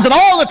 Sometimes, and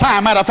all the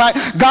time, matter of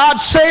fact, God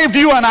saved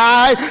you and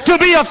I to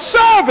be of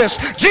service.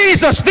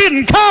 Jesus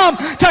didn't come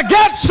to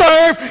get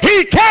served.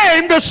 He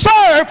came to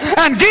serve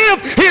and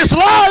give his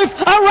life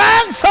a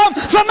ransom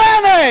for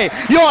many.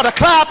 You ought to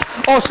clap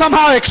or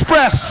somehow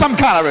express some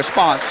kind of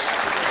response.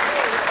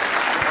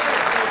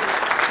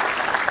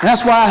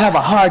 That's why I have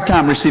a hard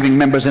time receiving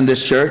members in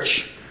this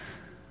church,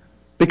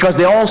 because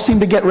they all seem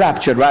to get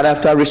raptured right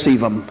after I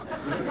receive them.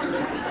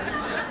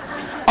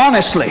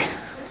 Honestly.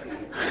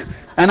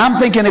 And I'm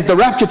thinking if the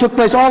rapture took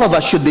place, all of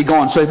us should be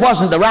gone, so it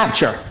wasn't the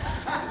rapture.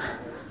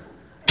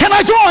 Can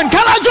I join?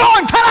 Can I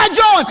join? Can I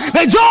join?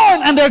 They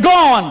join and they're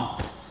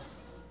gone.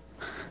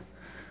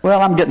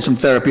 Well, I'm getting some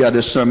therapy out of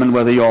this sermon,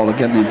 whether you all are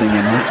getting anything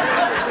in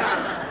it.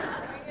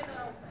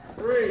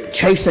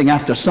 Chasing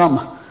after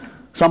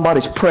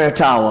somebody's prayer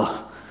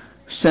tower,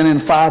 sending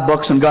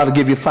 $5 and God will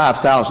give you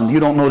 5,000. You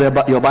don't know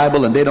your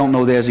Bible and they don't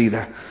know theirs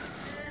either.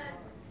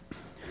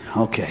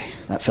 Okay,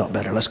 that felt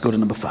better. Let's go to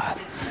number 5.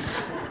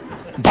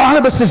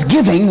 Barnabas'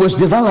 giving was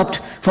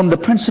developed from the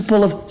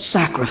principle of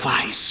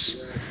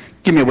sacrifice.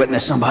 Give me a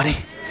witness, somebody.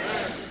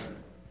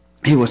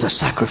 He was a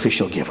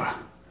sacrificial giver.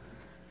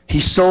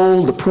 He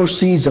sold the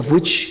proceeds of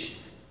which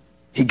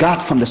he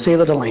got from the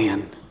sale of the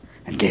land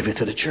and gave it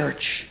to the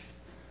church.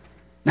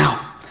 Now,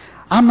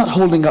 I'm not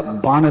holding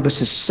up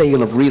Barnabas'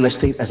 sale of real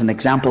estate as an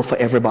example for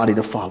everybody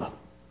to follow.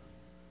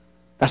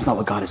 That's not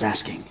what God is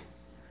asking,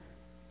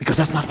 because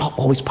that's not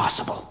always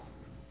possible.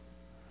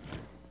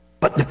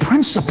 But the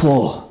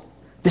principle,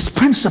 this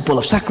principle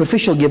of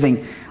sacrificial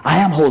giving, I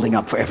am holding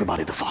up for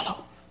everybody to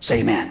follow.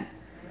 Say amen.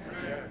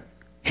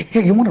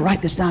 Here, you want to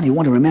write this down, you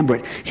want to remember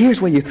it.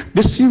 Here's where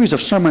this series of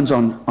sermons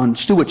on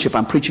stewardship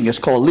I'm preaching is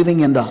called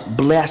Living in the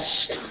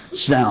Blessed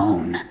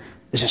Zone.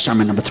 This is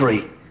sermon number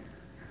 3.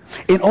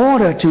 In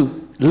order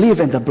to live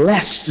in the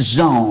blessed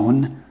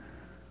zone,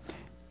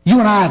 you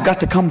and I have got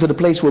to come to the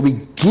place where we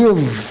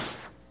give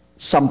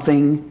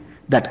something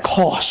that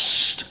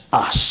cost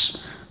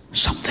us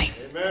something.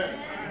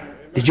 Amen.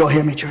 Did y'all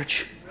hear me,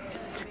 church?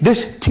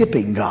 This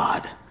tipping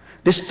God,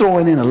 this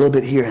throwing in a little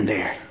bit here and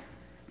there,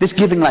 this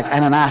giving like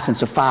Ananias and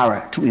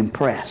Sapphira to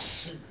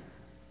impress,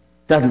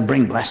 doesn't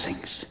bring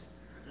blessings.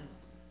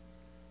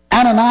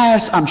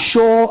 Ananias, I'm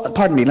sure,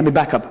 pardon me, let me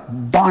back up.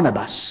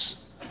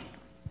 Barnabas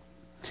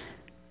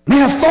may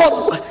have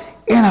thought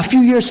in a few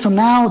years from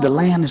now the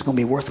land is going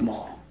to be worth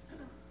more,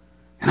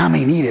 and I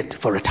may need it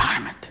for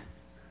retirement.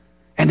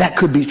 And that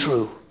could be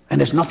true. And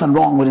there's nothing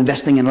wrong with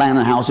investing in land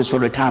and houses for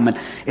retirement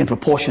in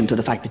proportion to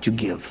the fact that you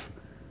give.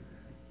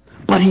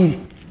 But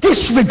he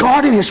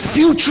disregarded his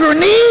future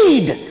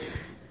need,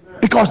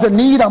 because the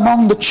need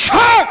among the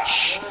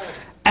church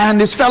and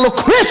his fellow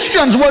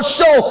Christians was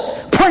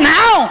so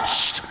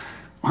pronounced,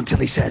 until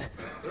he said,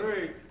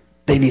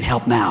 they need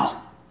help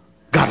now.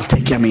 God will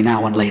take care of me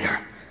now and later.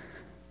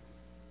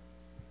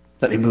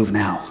 Let me move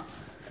now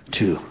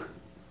to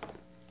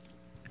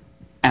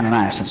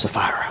Ananias and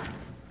Sapphira.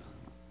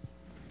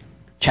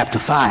 Chapter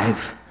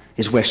 5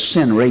 is where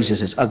sin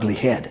raises its ugly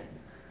head.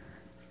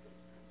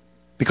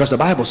 Because the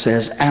Bible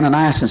says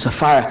Ananias and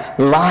Sapphira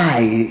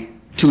lie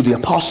to the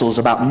apostles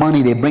about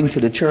money they bring to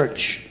the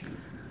church.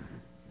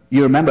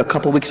 You remember a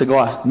couple weeks ago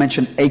I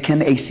mentioned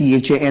Achan,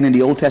 A-C-H-A-N, in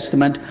the Old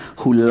Testament,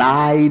 who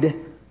lied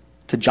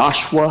to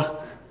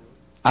Joshua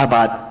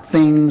about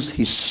things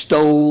he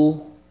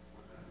stole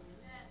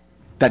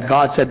that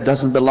God said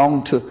doesn't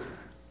belong to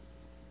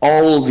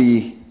all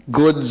the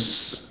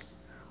goods,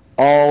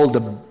 all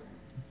the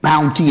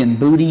bounty and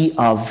booty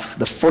of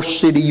the first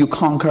city you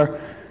conquer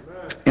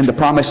in the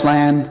promised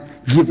land.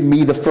 Give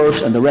me the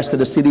first, and the rest of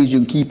the cities you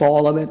can keep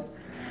all of it.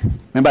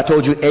 Remember I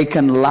told you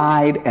Achan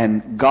lied,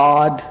 and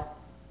God,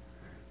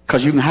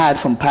 because you can hide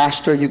from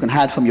pastor, you can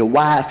hide from your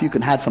wife, you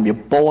can hide from your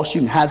boss,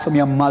 you can hide from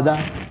your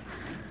mother,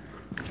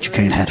 but you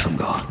can't hide from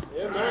God.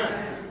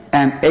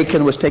 And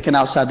Achan was taken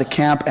outside the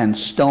camp and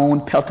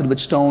stoned, pelted with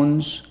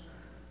stones.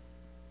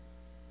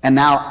 And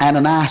now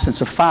Ananias and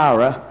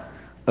Sapphira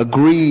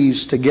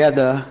agrees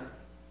together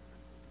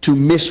to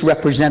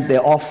misrepresent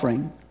their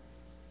offering.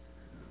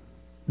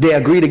 They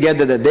agree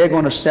together that they're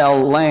going to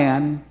sell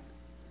land,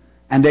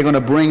 and they're going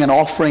to bring an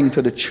offering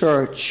to the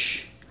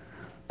church,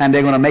 and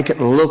they're going to make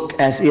it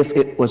look as if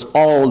it was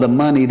all the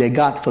money they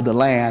got for the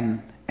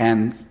land,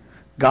 and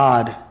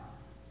God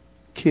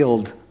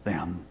killed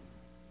them.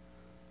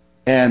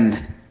 And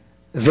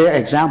their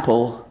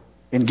example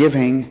in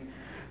giving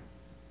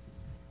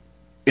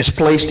is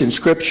placed in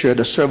Scripture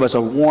to serve as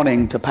a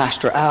warning to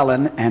Pastor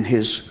Allen and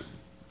his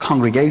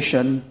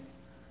congregation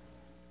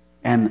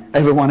and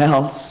everyone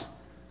else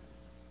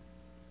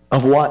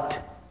of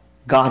what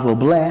God will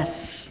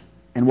bless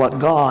and what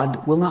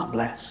God will not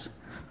bless.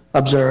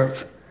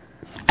 Observe.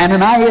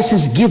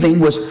 Ananias' giving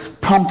was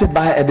prompted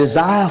by a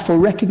desire for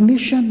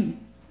recognition.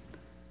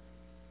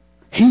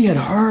 He had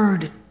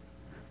heard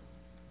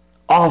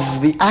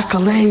of the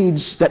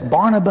accolades that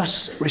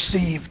Barnabas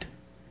received.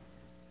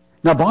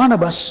 Now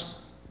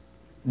Barnabas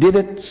did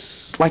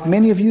it like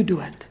many of you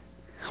do it.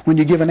 When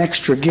you give an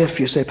extra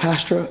gift, you say,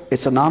 Pastor,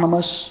 it's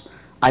anonymous.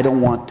 I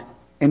don't want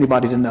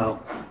anybody to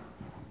know.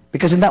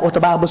 Because isn't that what the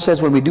Bible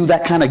says when we do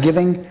that kind of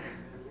giving?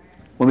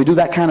 When we do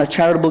that kind of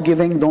charitable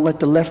giving, don't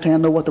let the left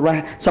hand know what the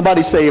right.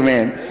 Somebody say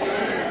amen.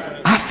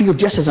 Amen. I feel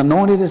just as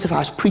anointed as if I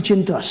was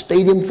preaching to a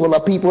stadium full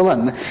of people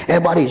and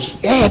everybody's,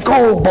 yeah,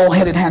 go,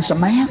 bald-headed, handsome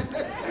man.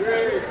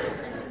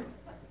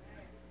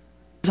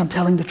 I'm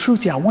telling the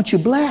truth here. I want you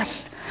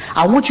blessed.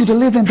 I want you to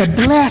live in the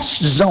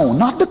blessed zone,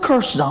 not the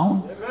cursed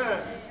zone.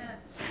 Amen.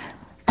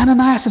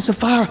 Ananias and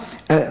Sapphira,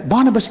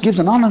 Barnabas gives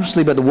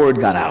anonymously, but the word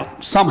got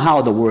out.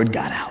 Somehow the word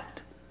got out.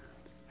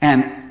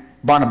 And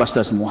Barnabas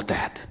doesn't want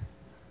that.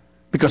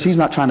 Because he's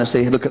not trying to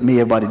say, hey, look at me,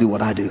 everybody do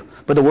what I do.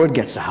 But the word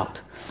gets out.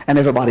 And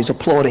everybody's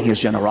applauding his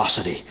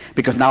generosity,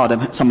 because now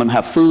some of them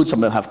have food, some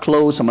of them have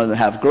clothes, some of them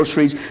have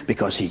groceries,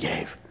 because he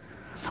gave.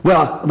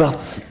 Well,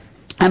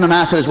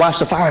 Ananias and his wife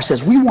Sapphira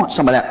says, we want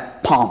some of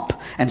that pomp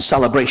and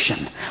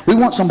celebration. We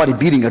want somebody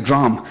beating a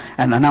drum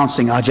and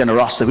announcing our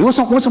generosity. We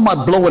want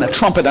somebody blowing a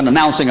trumpet and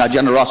announcing our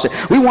generosity.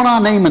 We want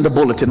our name in the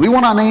bulletin. We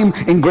want our name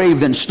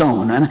engraved in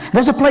stone. And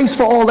there's a place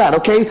for all that,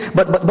 okay?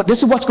 But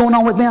this is what's going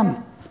on with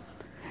them.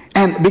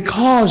 And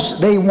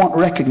because they want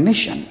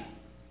recognition,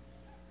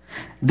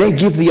 they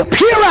give the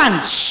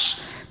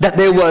appearance that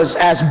they was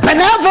as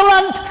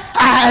benevolent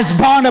as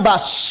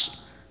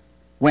Barnabas,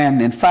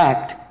 when in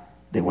fact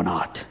they were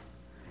not.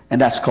 And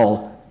that's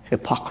called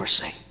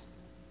hypocrisy.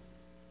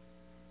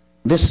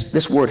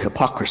 This word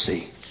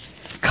hypocrisy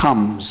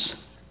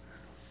comes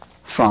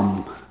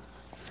from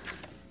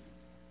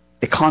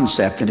a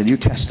concept in the New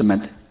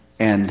Testament,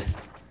 and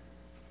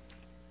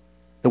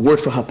the word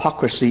for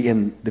hypocrisy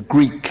in the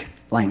Greek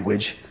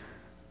language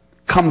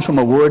comes from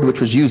a word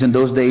which was used in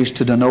those days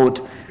to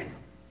denote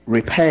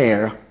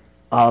repair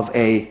of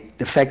a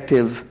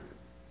defective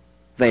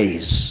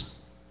vase.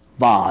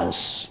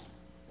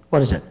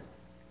 What is it?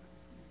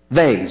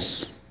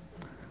 Vase.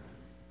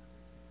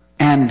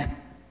 And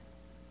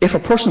if a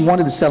person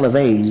wanted to sell a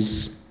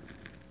vase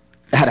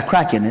that had a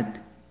crack in it,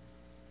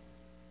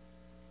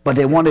 but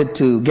they wanted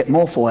to get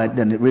more for it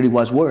than it really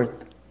was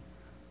worth,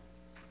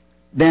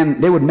 then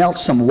they would melt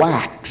some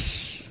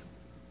wax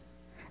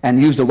and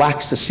use the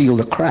wax to seal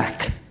the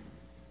crack.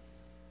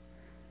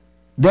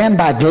 Then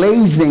by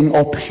glazing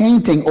or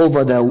painting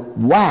over the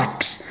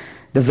wax,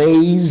 the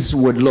vase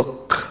would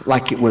look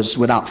like it was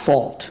without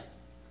fault.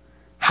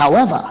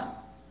 However,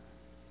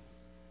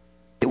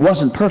 it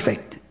wasn't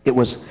perfect. It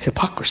was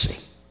hypocrisy.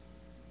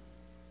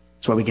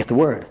 That's where we get the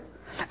word.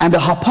 And the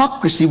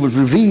hypocrisy was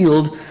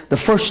revealed the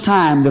first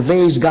time the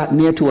vase got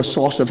near to a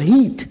source of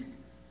heat.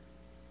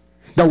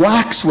 The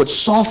wax would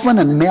soften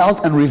and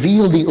melt and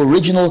reveal the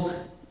original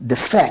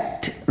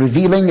defect,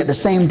 revealing at the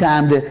same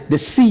time the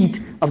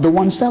deceit of the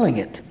one selling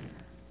it.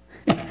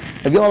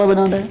 Have you all ever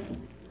done that?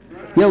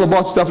 You ever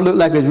bought stuff that looked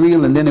like it's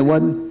real and then it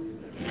wasn't?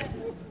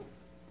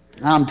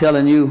 I'm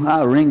telling you,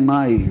 I'll wring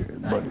my ear,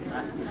 buddy.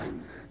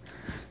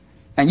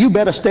 And you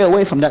better stay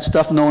away from that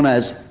stuff known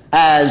as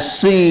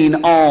seen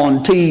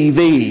on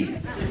TV.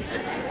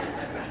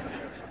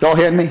 Y'all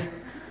hearing me?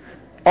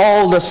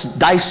 All the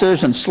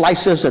dicers and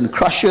slicers and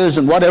crushers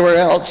and whatever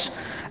else,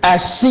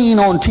 as seen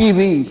on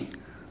TV.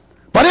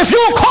 But if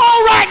you'll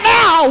call right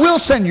now, we'll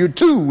send you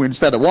 2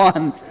 instead of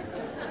 1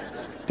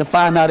 to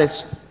find out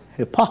it's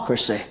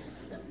hypocrisy.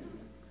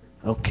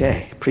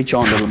 Okay, preach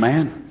on, little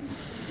man.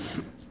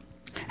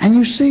 And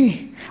you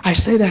see, I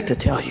say that to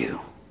tell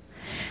you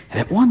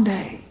that one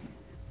day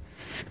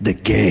the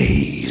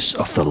gaze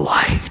of the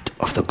light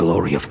of the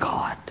glory of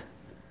God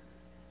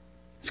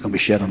is going to be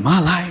shed on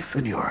my life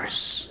and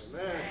yours.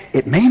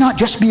 It may not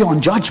just be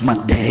on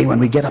Judgment Day when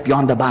we get up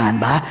yonder by and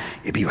by.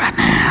 It'll be right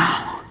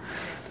now.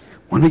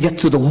 When we get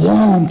to the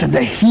warmth and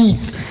the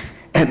heat,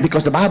 and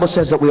because the Bible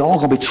says that we're all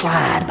going to be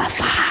tried by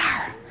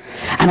fire.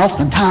 And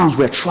oftentimes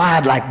we're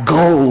tried like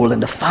gold in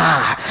the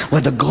fire,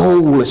 where the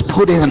gold is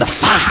put in and the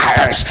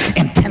fire is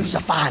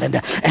intensified, and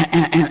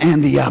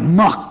the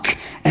muck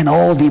and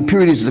all the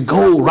impurities of the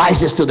gold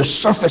rises to the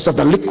surface of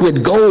the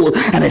liquid gold,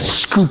 and it's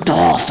scooped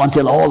off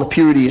until all the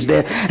purity is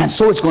there. And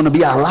so it's going to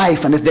be our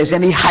life. And if there's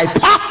any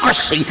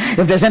hypocrisy,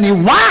 if there's any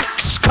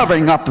wax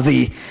covering up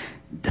the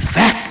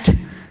defect,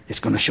 it's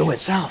going to show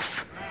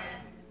itself.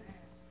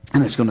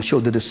 And it's going to show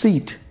the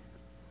deceit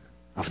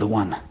of the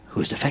one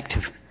who is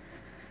defective.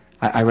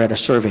 I read a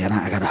survey, and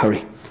I got to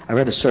hurry. I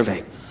read a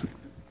survey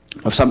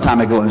of some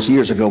time ago, and it was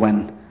years ago,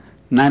 when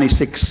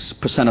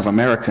 96% of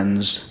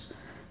Americans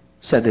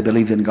said they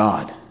believed in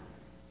God.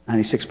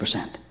 96%.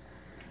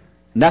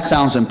 And that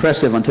sounds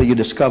impressive until you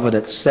discover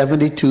that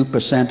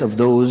 72% of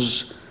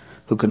those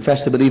who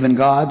confess to believe in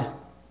God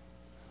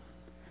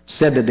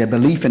said that their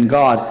belief in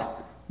God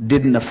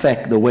didn't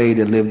affect the way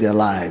they lived their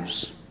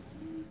lives.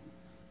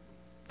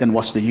 Then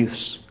what's the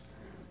use?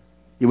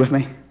 You with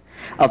me?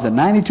 Of the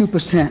 92%,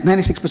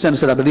 96% who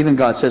said I believe in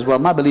God says, well,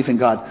 my belief in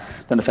God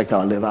doesn't affect how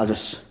I live.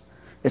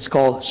 It's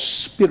called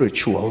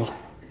spiritual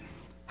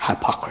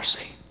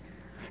hypocrisy.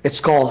 It's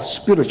called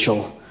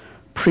spiritual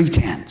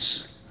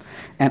pretense.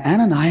 And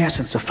Ananias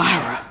and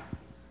Sapphira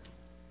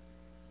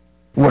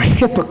were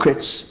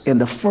hypocrites in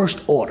the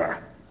first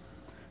order.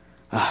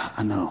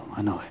 I know.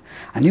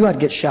 I knew I'd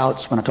get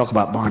shouts when I talk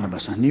about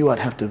Barnabas. I knew I'd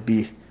have to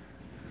be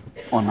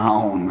on my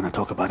own when I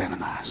talk about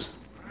Ananias.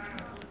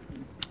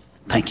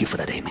 Thank you for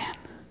that amen.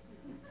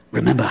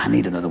 Remember, I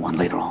need another one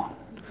later on.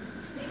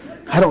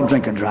 I don't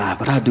drink and drive,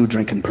 but I do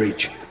drink and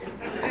preach.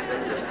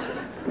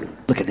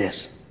 Look at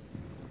this.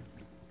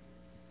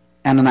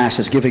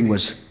 Ananias' giving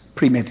was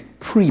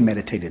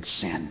premeditated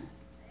sin.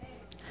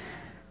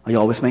 Are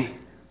y'all with me?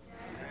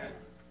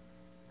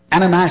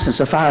 Ananias and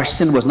Sapphira's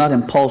sin was not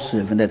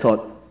impulsive, and they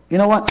thought, you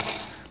know what?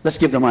 Let's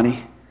give the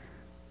money.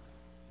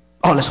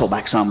 Oh, let's hold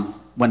back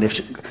some.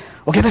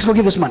 Okay, let's go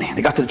give this money. And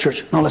they got to the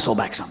church. No, let's hold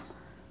back some.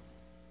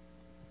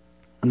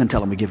 And then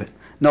tell them we give it.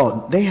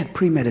 No, they had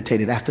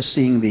premeditated after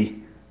seeing the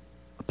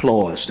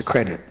applause, the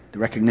credit, the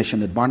recognition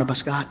that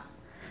Barnabas got.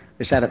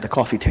 They sat at the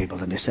coffee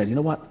table and they said, you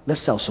know what,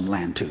 let's sell some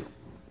land too.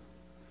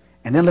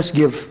 And then let's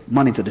give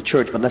money to the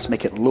church, but let's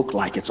make it look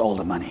like it's all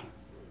the money.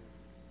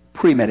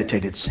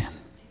 Premeditated sin.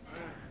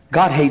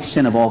 God hates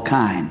sin of all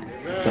kind,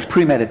 but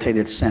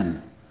premeditated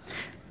sin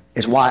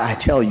is why I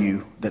tell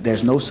you that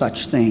there's no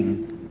such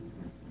thing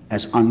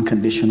as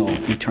unconditional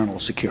eternal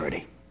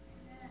security.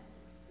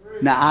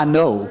 Now I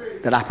know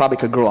that I probably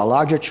could grow a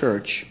larger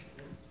church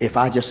if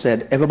I just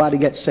said everybody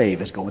gets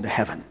saved is going to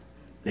heaven.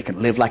 They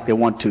can live like they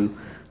want to,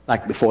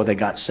 like before they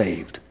got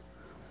saved.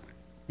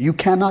 You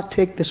cannot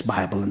take this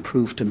Bible and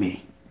prove to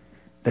me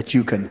that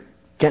you can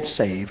get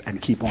saved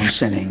and keep on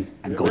sinning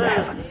and go to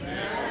heaven.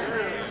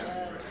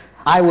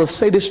 I will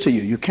say this to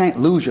you, you can't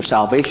lose your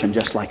salvation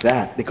just like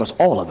that, because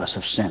all of us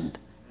have sinned.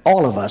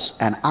 All of us,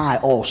 and I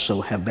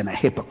also have been a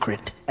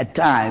hypocrite at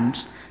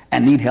times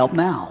and need help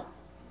now.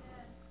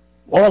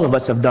 All of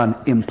us have done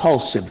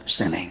impulsive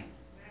sinning.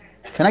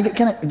 Can I get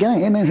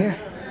an amen here?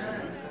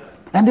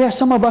 And there are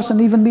some of us,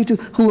 and even me too,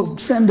 who have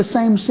sinned the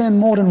same sin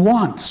more than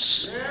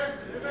once.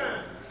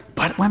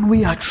 But when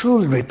we are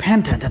truly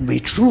repentant and we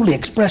truly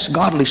express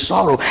godly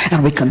sorrow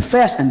and we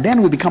confess and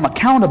then we become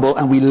accountable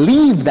and we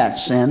leave that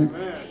sin,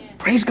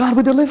 praise God,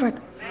 we're delivered.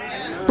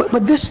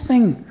 But this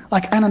thing,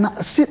 like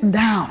Ananias, sitting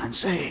down and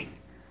saying,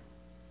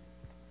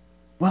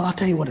 well, I'll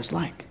tell you what it's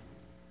like.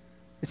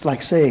 It's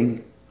like saying,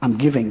 I'm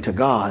giving to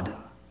God,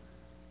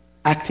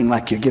 acting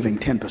like you're giving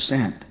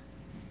 10%,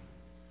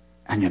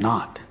 and you're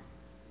not.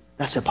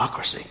 That's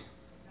hypocrisy.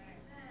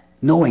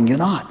 Knowing you're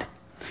not.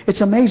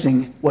 It's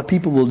amazing what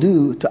people will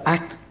do to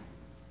act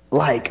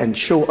like and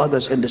show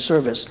others in the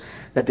service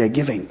that they're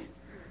giving.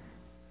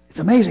 It's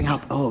amazing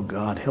how, oh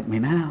God, help me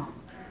now.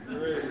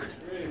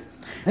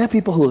 There are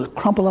people who will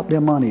crumple up their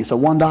money. It's a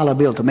 $1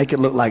 bill to make it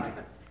look like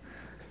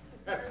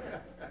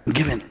I'm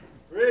giving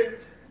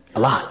a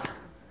lot.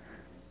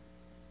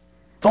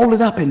 Fold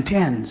it up in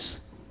tens.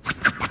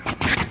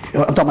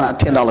 I'm talking about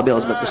 $10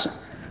 bills, but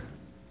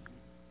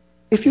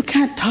if you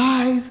can't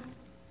tithe,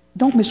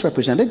 don't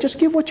misrepresent it. Just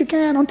give what you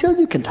can until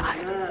you can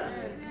tithe.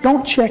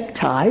 Don't check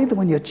tithe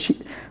when you're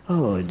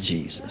oh,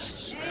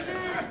 Jesus.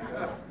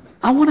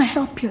 I want to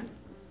help you.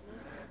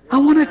 I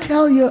want to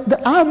tell you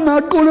that I'm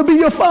not going to be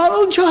your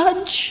final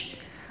judge.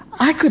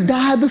 I could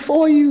die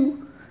before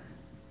you.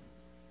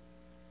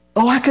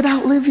 Oh, I could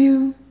outlive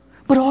you.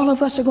 But all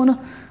of us are going to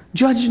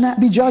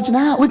be judged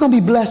now. We're going to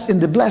be blessed in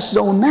the blessed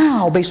zone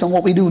now based on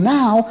what we do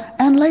now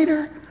and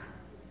later.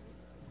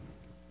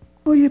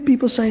 Well, you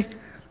people say,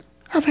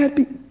 I've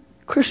had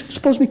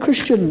supposed to be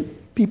Christian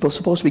people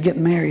supposed to be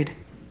getting married.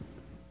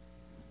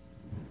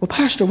 Well,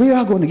 Pastor, we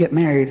are going to get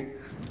married,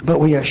 but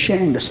we are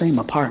sharing the same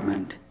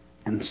apartment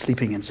and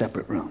sleeping in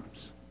separate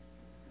rooms.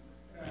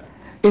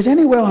 Is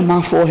anywhere on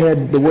my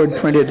forehead the word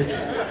printed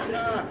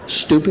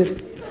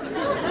stupid?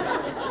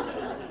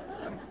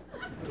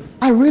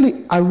 I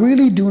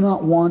really do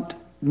not want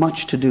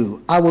much to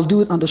do. I will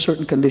do it under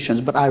certain conditions,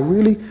 but I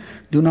really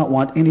do not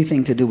want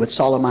anything to do with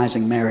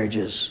solemnizing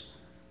marriages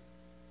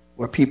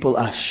where people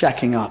are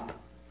shacking up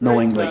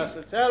knowingly.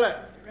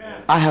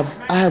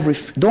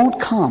 Don't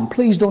come.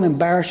 Please don't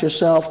embarrass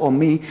yourself or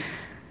me.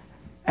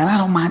 And I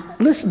don't mind.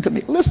 Listen to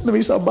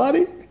me,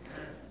 somebody.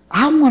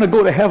 I'm going to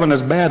go to heaven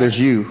as bad as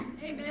you.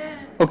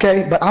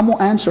 Okay? But I'm going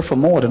to answer for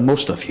more than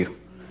most of you.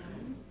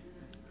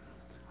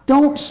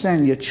 Don't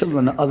send your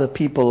children to other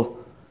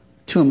people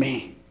to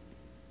me.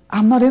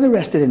 I'm not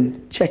interested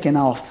in checking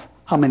off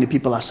how many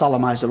people are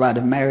solemnized the rite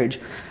of marriage.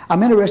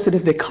 I'm interested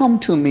if they come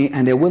to me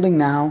and they're willing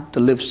now to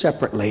live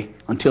separately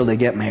until they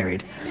get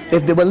married.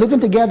 If they were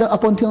living together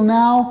up until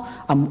now,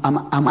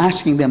 I'm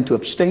asking them to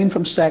abstain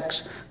from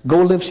sex,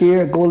 go live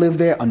here, go live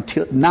there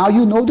until now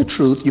you know the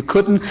truth. You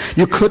couldn't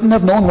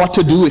have known what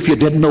to do if you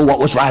didn't know what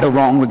was right or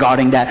wrong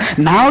regarding that.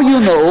 Now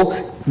you know,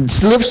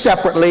 live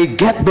separately,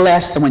 get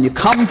blessed, and when you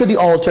come to the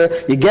altar,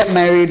 you get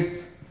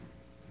married,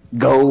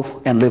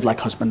 go and live like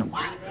husband and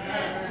wife.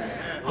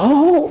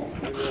 Oh,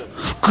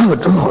 good.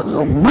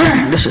 Oh,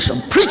 man, this is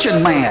some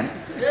preaching, man.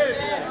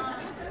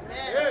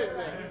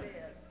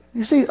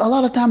 You see, a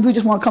lot of times we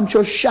just want to come to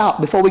church, shout.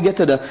 Before we get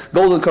to the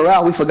Golden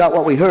Corral, we forgot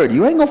what we heard.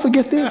 You ain't going to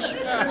forget this.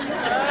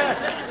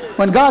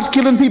 When God's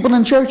killing people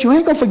in church, you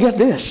ain't going to forget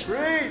this.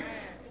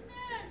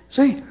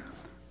 See,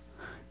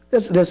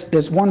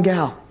 there's one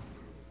gal.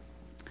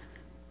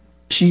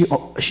 She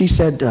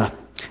said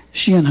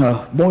she and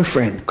her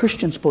boyfriend,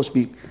 Christian, supposed to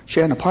be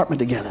sharing an apartment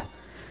together.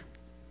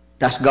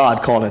 That's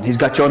God calling. He's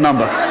got your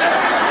number.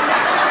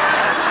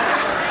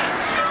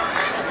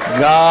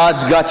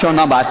 God's got your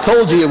number. I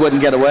told you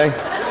wouldn't get away.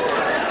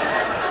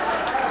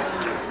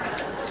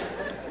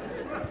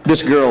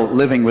 This girl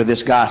living with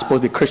this guy,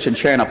 supposed to be Christian,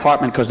 sharing an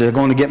apartment because they're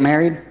going to get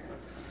married.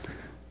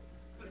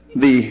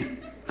 The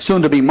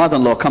soon-to-be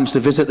mother-in-law comes to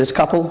visit this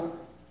couple,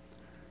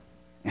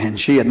 and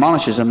she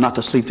admonishes them not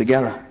to sleep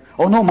together.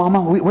 Oh, no,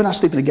 Mama, we're not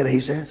sleeping together, he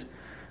says.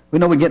 We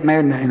know we get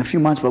married in a few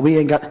months, but we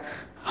ain't got...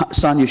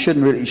 Son, you should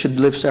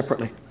live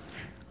separately.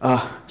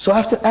 So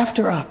after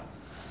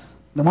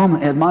the mom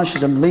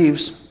admonishes them,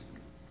 leaves,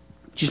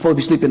 She's supposed to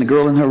be sleeping, the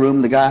girl in her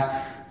room, the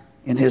guy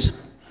in his.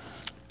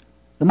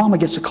 The mama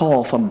gets a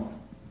call from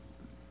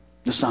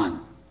the son.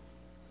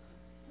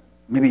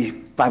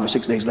 Maybe 5 or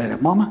 6 days later.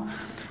 Mama,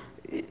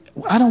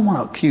 I don't want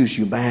to accuse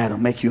you bad or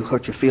make you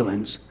hurt your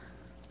feelings,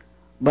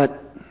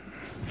 but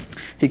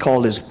he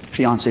called his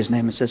fiance's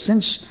name and said,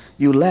 since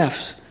you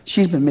left,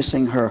 she's been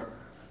missing her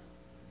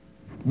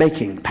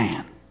baking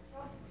pan,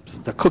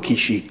 the cookie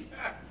sheet.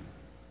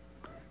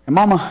 And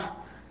Mama,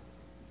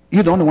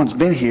 you're the only one that's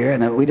been here,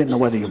 and we didn't know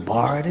whether you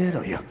borrowed it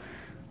or you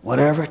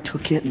whatever,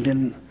 took it and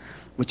didn't,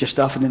 with your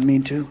stuff and didn't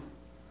mean to.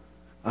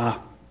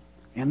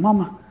 And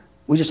Mama,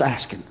 we're just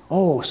asking.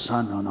 Oh,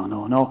 son,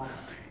 no.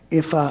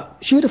 If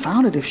she'd have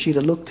found it if she'd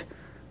have looked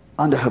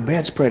under her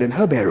bedspread in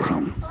her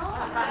bedroom.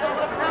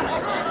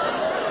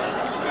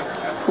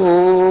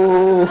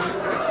 Oh,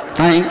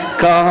 thank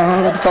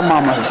God for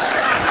mamas.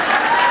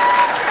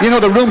 You know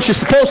the room she's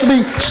supposed to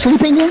be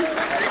sleeping in?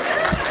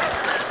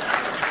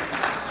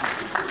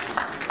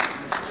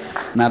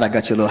 Now that I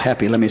got you a little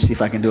happy, let me see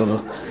if I can do a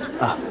little.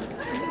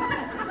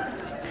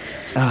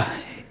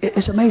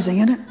 It's amazing,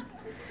 isn't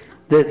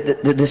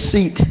it? The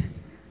deceit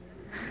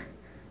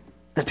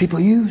that people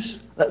use.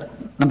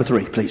 Number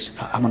 3, please.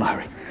 I'm going to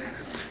hurry.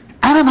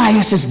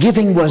 Ananias'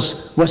 giving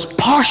was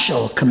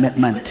partial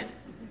commitment.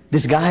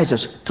 This guy's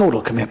is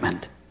total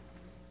commitment.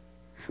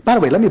 By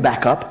the way, let me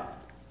back up.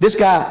 This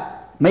guy,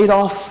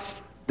 Madoff,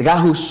 the guy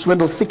who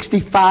swindled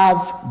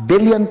 65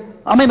 billion.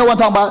 I mean, know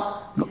what I'm talking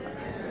about?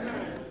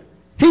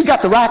 He's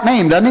got the right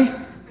name, doesn't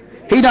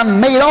he? He done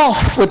made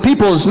off with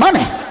people's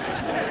money.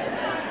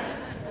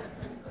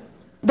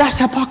 That's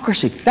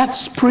hypocrisy.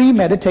 That's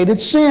premeditated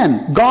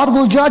sin. God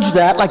will judge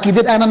that like he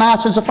did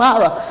Ananias and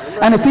Sapphira.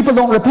 And if people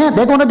don't repent,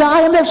 they're going to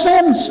die in their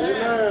sins.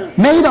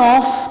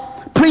 Madoff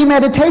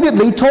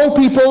premeditatedly told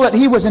people that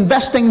he was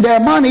investing their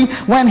money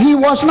when he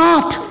was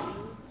not.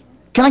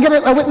 Can I get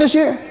a witness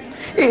here?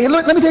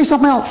 Let me tell you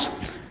something else.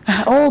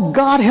 Oh,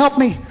 God help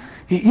me.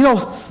 You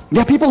know,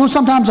 there are people who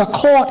sometimes are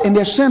caught in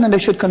their sin and they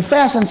should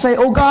confess and say,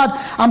 oh God,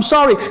 I'm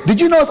sorry. Did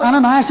you know if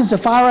Ananias and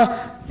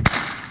Sapphira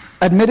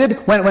admitted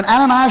when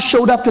Ananias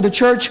showed up to the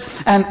church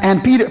and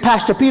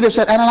Pastor Peter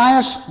said,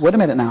 Ananias, wait a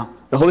minute now.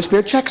 The Holy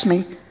Spirit checks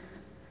me.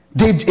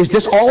 Is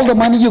this all the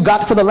money you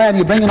got for the land?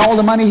 You're bringing all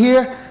the money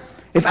here?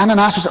 If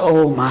Ananias says,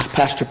 oh my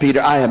Pastor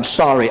Peter, I am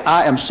sorry.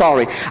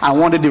 I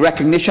wanted the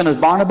recognition as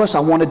Barnabas. I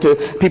wanted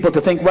people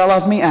to think well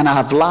of me, and I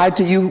have lied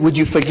to you. Would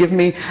you forgive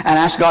me and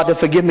ask God to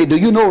forgive me? Do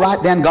you know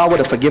right then God would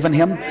have forgiven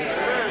him?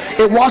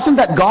 It wasn't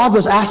that God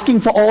was asking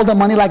for all the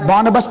money like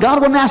Barnabas.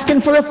 God wasn't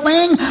asking for a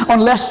thing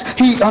unless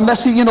he,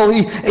 you know,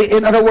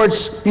 in other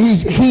words,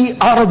 he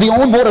out of the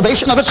own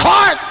motivation of his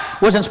heart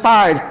was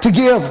inspired to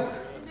give.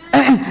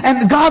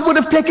 And God would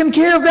have taken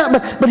care of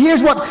that. But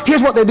here's what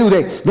they do.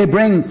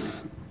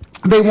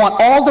 They want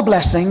all the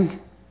blessing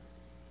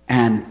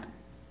and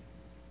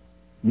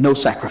no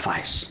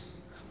sacrifice.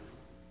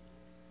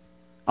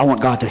 I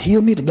want God to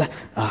heal me.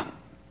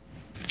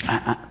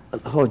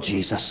 Oh,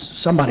 Jesus.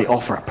 Somebody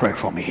offer a prayer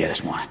for me here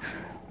this morning.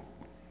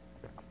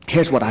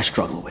 Here's what I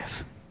struggle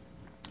with.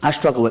 I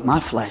struggle with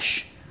my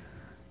flesh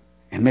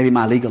and maybe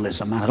my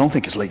legalism. I don't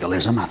think it's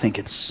legalism. I think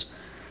it's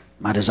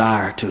my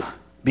desire to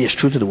be as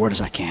true to the word as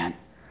I can.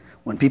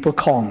 When people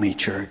call me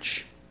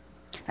church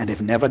and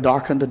they've never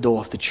darkened the door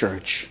of the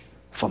church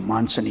for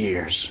months and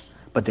years,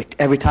 but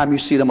every time you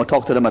see them or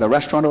talk to them at a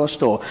restaurant or a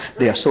store,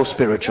 they are so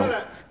spiritual.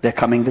 They're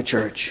coming to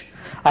church.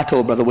 I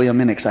told Brother William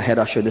Minix, I had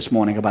usher this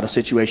morning, about a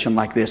situation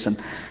like this,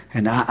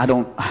 and I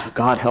don't,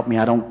 God help me,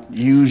 I don't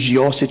use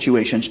your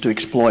situations to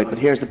exploit, but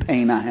here's the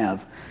pain I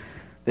have.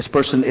 This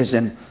person is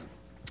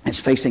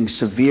facing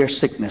severe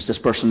sickness. This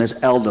person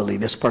is elderly.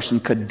 This person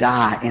could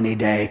die any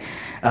day,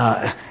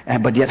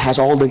 but yet has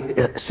all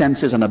the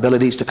senses and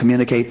abilities to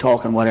communicate,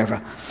 talk, and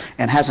whatever,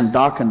 and hasn't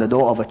darkened the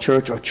door of a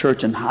church or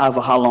church in however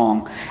how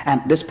long.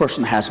 And this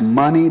person has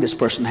money. This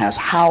person has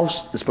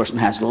house. This person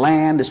has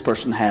land. This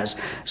person has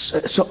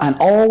so. And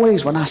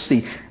always when I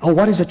see, oh,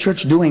 what is the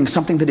church doing?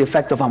 Something to the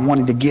effect of, I'm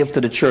wanting to give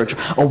to the church,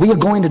 or we are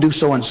going to do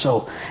so and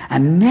so,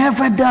 and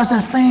never does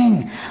a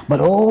thing. But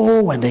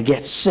oh, when they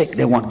get sick,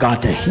 they want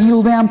God to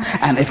heal them.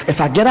 And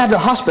if I get out of the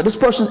hospital,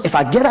 if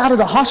I get out of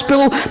the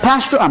hospital,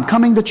 Pastor, I'm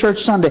coming to church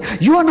Sunday.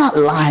 You are not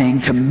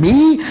lying to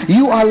me.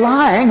 You are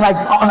lying like,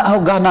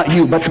 oh God, not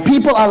you, but the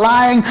people are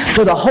lying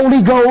to the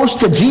Holy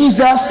Ghost, to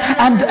Jesus,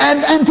 and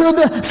to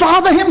the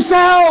Father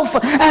himself.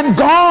 And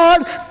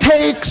God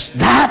takes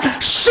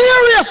that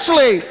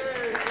seriously.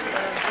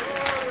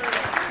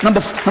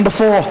 Number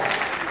 4,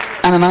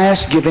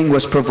 Ananias' giving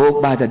was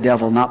provoked by the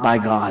devil, not by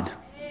God.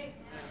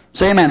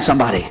 Say amen,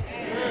 somebody.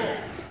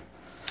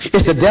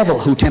 It's the devil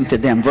who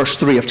tempted them. Verse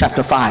 3 of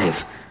chapter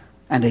 5.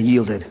 And they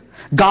yielded.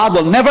 God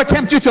will never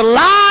tempt you to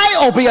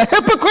lie or be a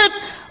hypocrite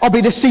or be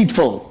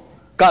deceitful.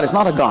 God is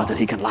not a God that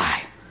he can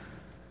lie.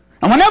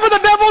 And whenever the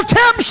devil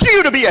tempts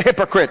you to be a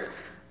hypocrite,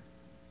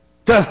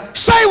 to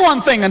say one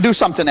thing and do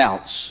something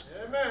else,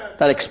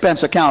 that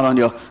expense account on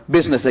your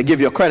business. They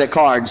give you a credit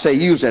card and say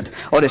use it.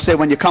 Or they say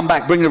when you come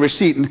back, bring the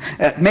receipt and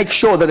make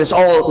sure that it's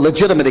all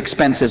legitimate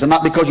expenses and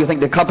not because you think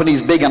the company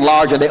is big and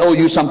large and they owe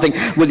you something,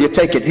 will you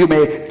take it. You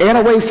may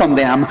err away from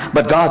them,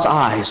 but God's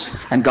eyes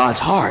and God's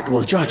heart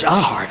will judge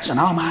our hearts and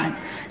our mind.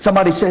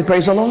 Somebody say,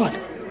 praise the Lord.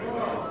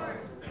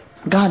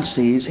 God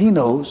sees. He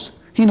knows.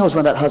 He knows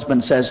when that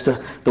husband says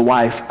to the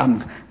wife,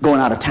 I'm going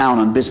out of town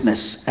on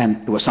business,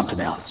 and it was something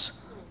else.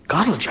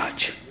 God will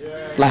judge.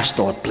 Last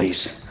thought,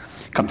 please.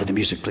 Come to the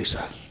music, please,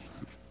 sir.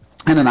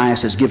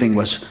 Ananias' giving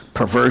was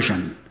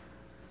perversion.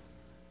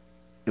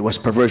 It was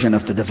perversion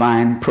of the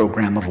divine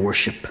program of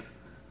worship.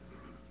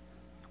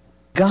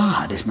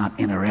 God is not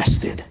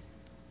interested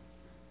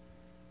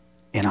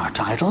in our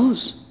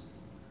titles.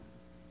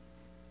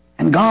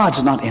 And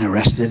God's not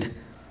interested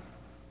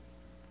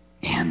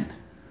in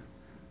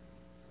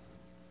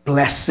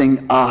blessing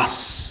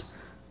us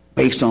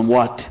based on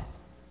what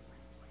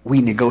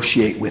we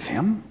negotiate with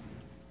him.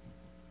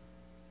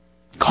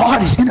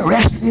 God is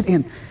interested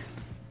in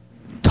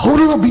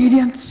total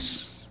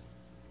obedience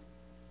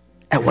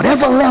at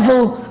whatever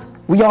level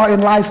we are in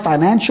life,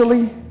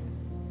 financially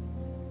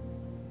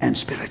and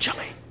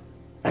spiritually.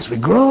 As we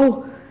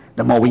grow,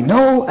 the more we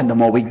know and the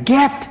more we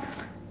get,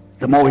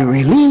 the more we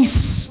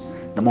release,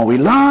 the more we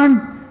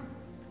learn,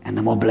 and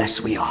the more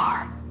blessed we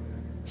are.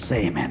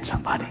 Say amen,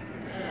 somebody.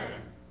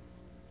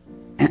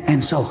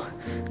 And so,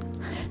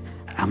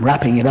 I'm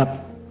wrapping it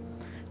up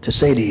to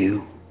say to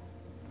you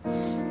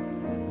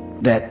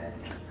that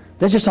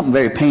there's just something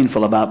very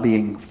painful about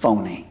being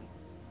phony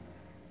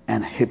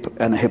and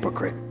a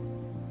hypocrite.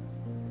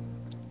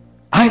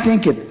 I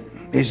think it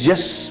is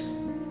just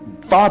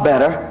far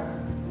better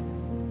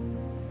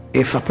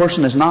if a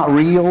person is not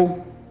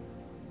real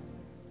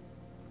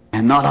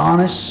and not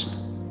honest,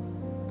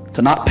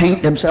 to not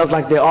paint themselves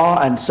like they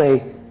are and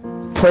say,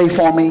 pray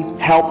for me,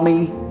 help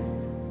me.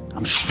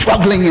 I'm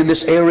struggling in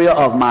this area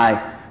of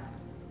my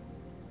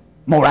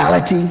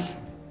morality,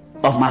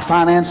 of my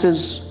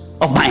finances,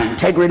 of my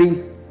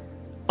integrity,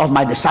 of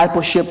my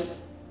discipleship.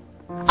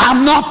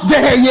 I'm not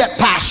there yet,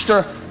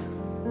 Pastor.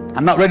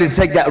 I'm not ready to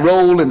take that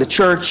role in the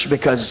church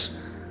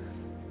because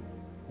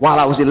while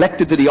I was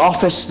elected to the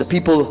office, the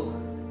people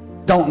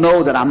don't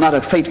know that I'm not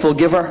a faithful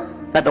giver.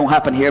 That don't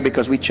happen here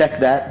because we check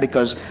that,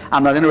 because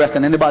I'm not interested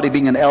in anybody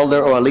being an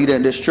elder or a leader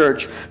in this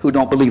church who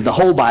don't believe the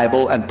whole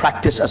Bible and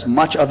practice as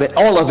much of it,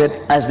 all of it,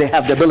 as they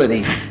have the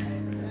ability.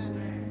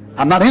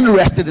 I'm not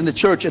interested in the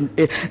church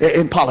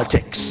in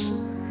politics.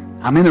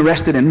 I'm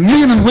interested in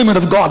men and women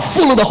of God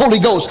full of the Holy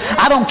Ghost.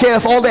 I don't care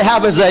if all they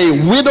have is a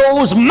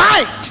widow's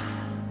mite.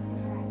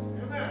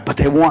 But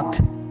they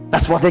want,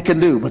 that's what they can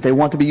do, but they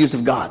want to be used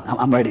of God.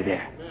 I'm ready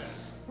there.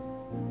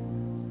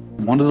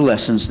 One of the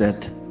lessons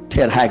that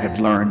Ted Haggard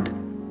learned,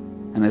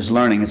 and his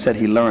learning, it said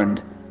he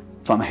learned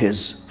from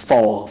his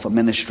fall for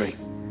ministry.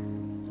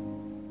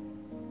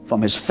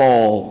 From his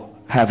fall,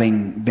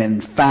 having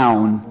been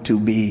found to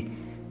be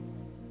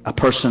a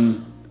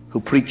person who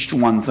preached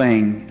one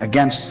thing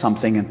against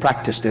something and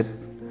practiced it,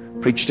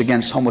 preached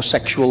against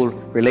homosexual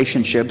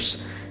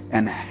relationships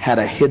and had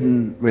a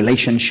hidden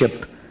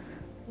relationship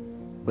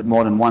with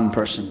more than one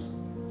person.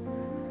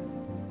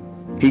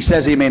 He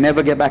says he may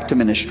never get back to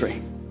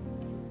ministry,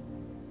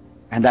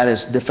 and that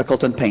is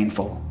difficult and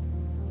painful.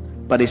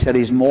 But he said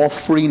he's more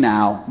free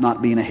now,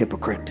 not being a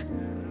hypocrite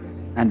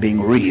and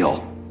being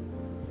real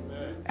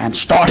and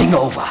starting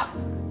over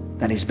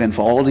than he's been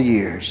for all the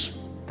years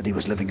that he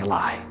was living a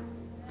lie.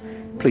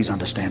 Please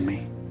understand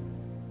me.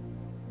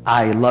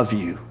 I love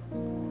you.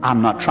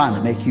 I'm not trying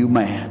to make you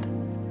mad.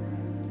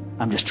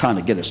 I'm just trying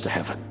to get us to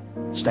heaven.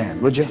 Stand,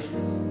 would you?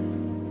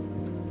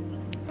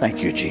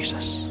 Thank you,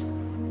 Jesus.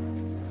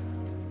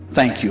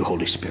 Thank you,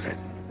 Holy Spirit.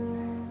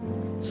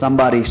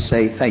 Somebody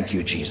say, thank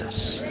you,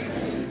 Jesus.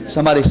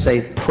 Somebody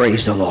say,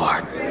 praise the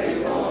Lord.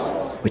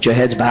 With your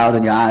heads bowed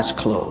and your eyes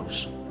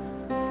closed.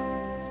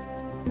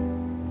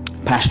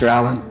 Pastor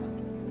Allen,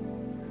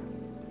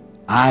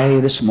 I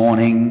this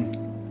morning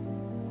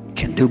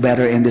can do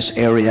better in this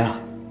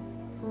area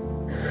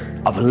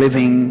of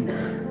living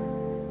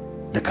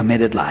the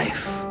committed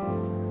life.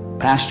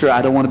 Pastor,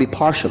 I don't want to be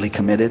partially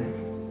committed.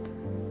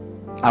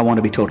 I want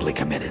to be totally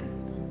committed.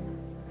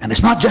 And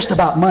it's not just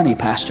about money,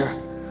 Pastor,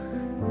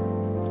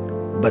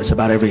 but it's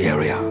about every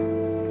area.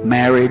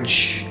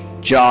 Marriage,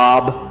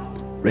 job,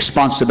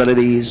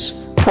 responsibilities,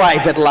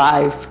 private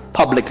life,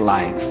 public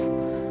life.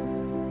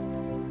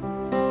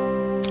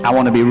 I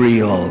want to be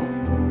real.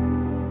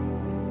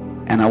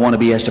 And I want to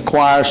be, as the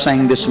choir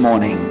sang this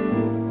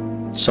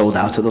morning, sold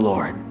out to the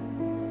Lord.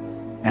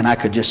 And I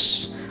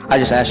just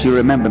ask you to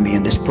remember me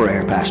in this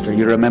prayer, Pastor.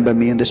 You remember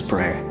me in this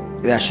prayer.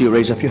 I ask you to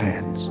raise up your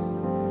hands.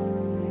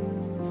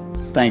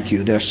 Thank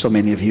you. There's so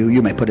many of you.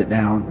 You may put it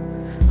down.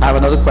 I have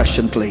another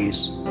question,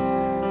 please.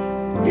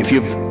 If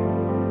you've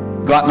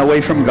gotten away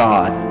from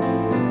God,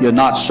 you're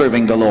not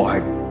serving the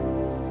Lord.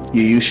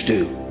 You used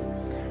to.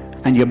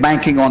 And you're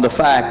banking on the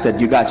fact that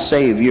you got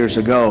saved years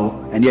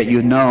ago, and yet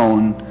you've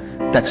known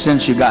that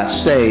since you got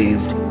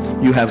saved,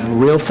 you have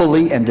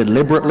willfully and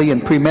deliberately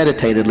and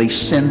premeditatedly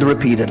sinned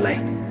repeatedly.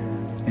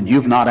 and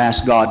you've not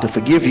asked God to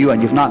forgive you,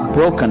 and you've not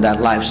broken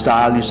that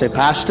lifestyle, and you say,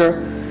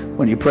 Pastor,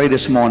 when you pray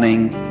this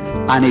morning,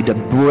 I need to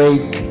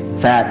break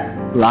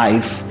that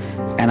life,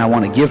 and I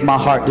want to give my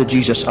heart to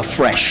Jesus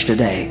afresh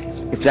today.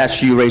 If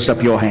that's you, raise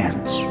up your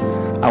hands.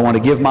 I want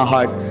to give my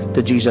heart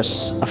to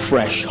Jesus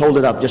afresh. Hold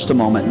it up just a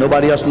moment.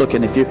 Nobody else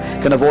looking. If you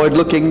can avoid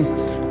looking,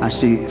 I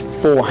see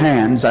 4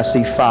 hands. I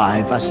see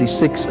 5. I see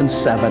 6 and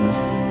 7.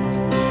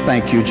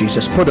 Thank you,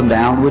 Jesus. Put them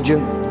down, would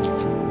you?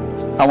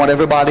 I want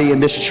everybody in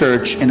this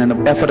church, in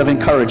an effort of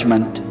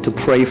encouragement, to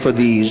pray for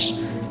these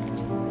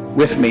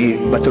with me,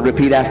 but to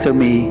repeat after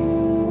me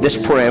this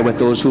prayer with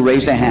those who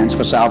raise their hands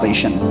for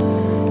salvation.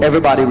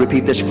 Everybody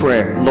repeat this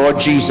prayer. Lord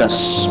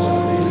Jesus,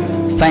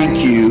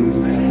 thank you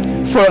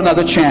for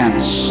another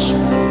chance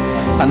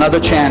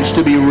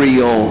to be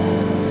real.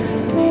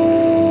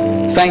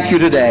 Thank you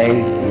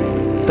today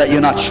that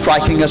you're not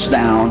striking us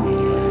down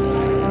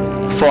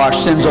for our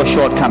sins or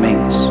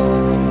shortcomings.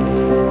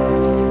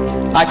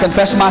 I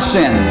confess my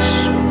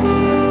sins.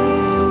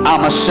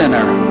 I'm a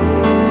sinner.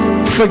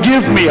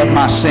 Forgive me of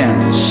my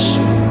sins.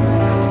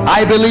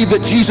 I believe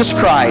that Jesus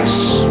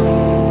Christ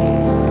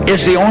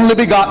is the only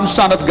begotten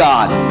Son of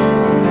God.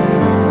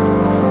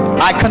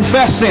 I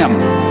confess him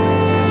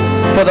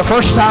for the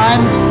first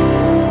time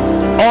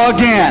or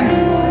again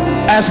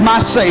as my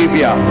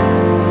Savior.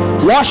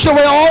 Wash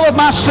away all of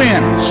my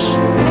sins.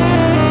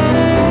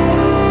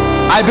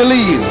 I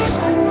believe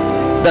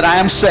that I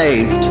am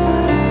saved.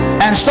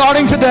 And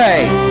starting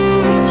today,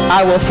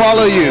 I will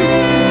follow you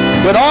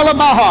with all of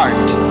my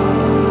heart.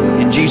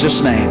 In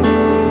Jesus' name,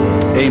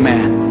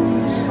 amen.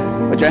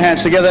 Put your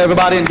hands together,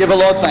 everybody, and give the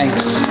Lord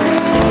thanks.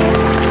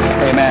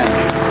 Amen.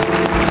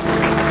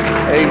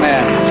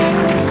 Amen.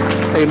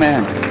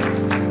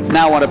 Amen.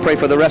 Now I want to pray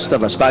for the rest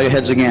of us. Bow your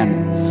heads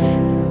again.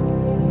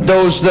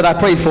 Those that I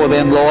prayed for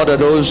then, Lord, are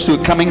those who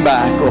are coming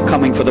back or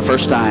coming for the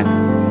first time.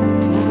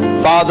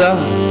 Father,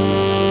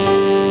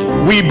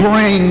 we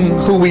bring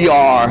who we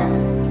are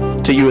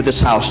to you at this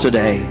house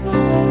today.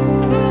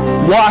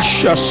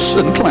 Wash us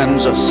and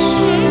cleanse us.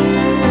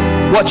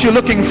 What you're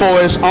looking for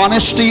is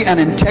honesty and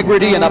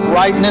integrity and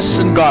uprightness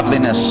and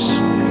godliness.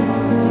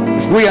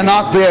 If we are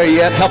not there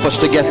yet, help us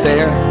to get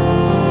there.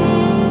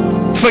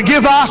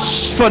 Forgive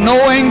us for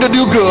knowing to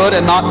do good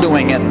and not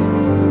doing it.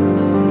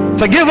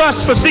 Forgive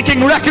us for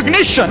seeking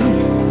recognition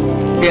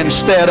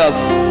instead of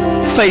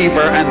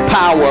favor and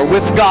power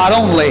with God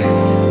only.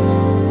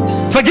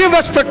 Forgive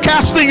us for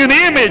casting an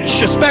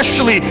image,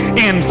 especially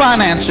in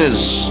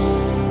finances,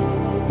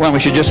 when we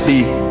should just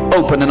be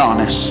open and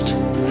honest.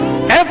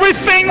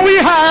 Everything we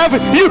have,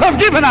 you have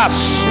given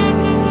us.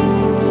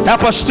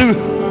 Help us to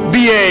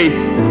be a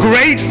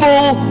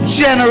grateful,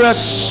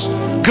 generous,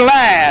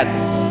 glad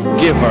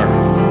giver.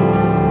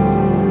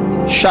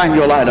 Shine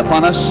your light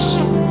upon us,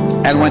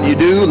 and when you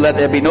do, let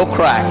there be no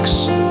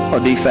cracks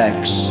or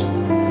defects.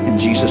 In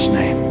Jesus'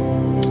 name.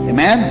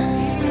 Amen.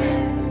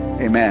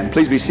 Amen.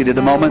 Please be seated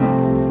a moment.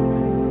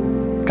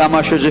 Come,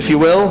 ushers, if you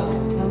will.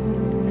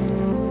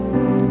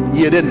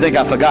 You didn't think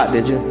I forgot,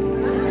 did you?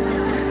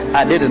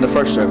 I did in the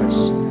first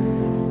service.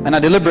 And I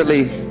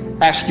deliberately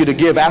asked you to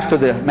give after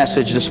the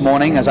message this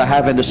morning, as I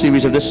have in the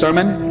series of this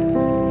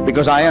sermon,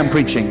 because I am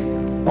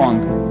preaching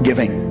on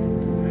giving.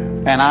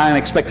 And I am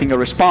expecting a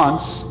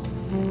response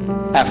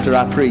after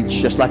I preach,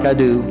 just like I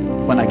do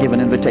when I give an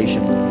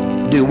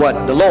invitation. Do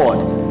what the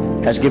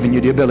Lord has given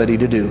you the ability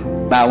to do.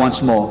 Bow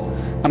once more.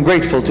 I'm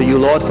grateful to you,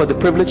 Lord, for the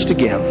privilege to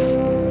give.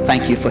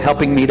 Thank you for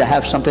helping me to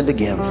have something to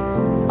give.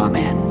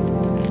 Amen.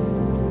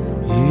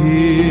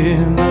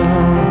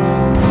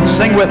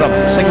 Sing with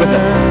them. Sing with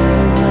them.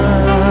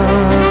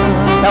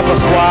 Help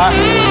us, choir.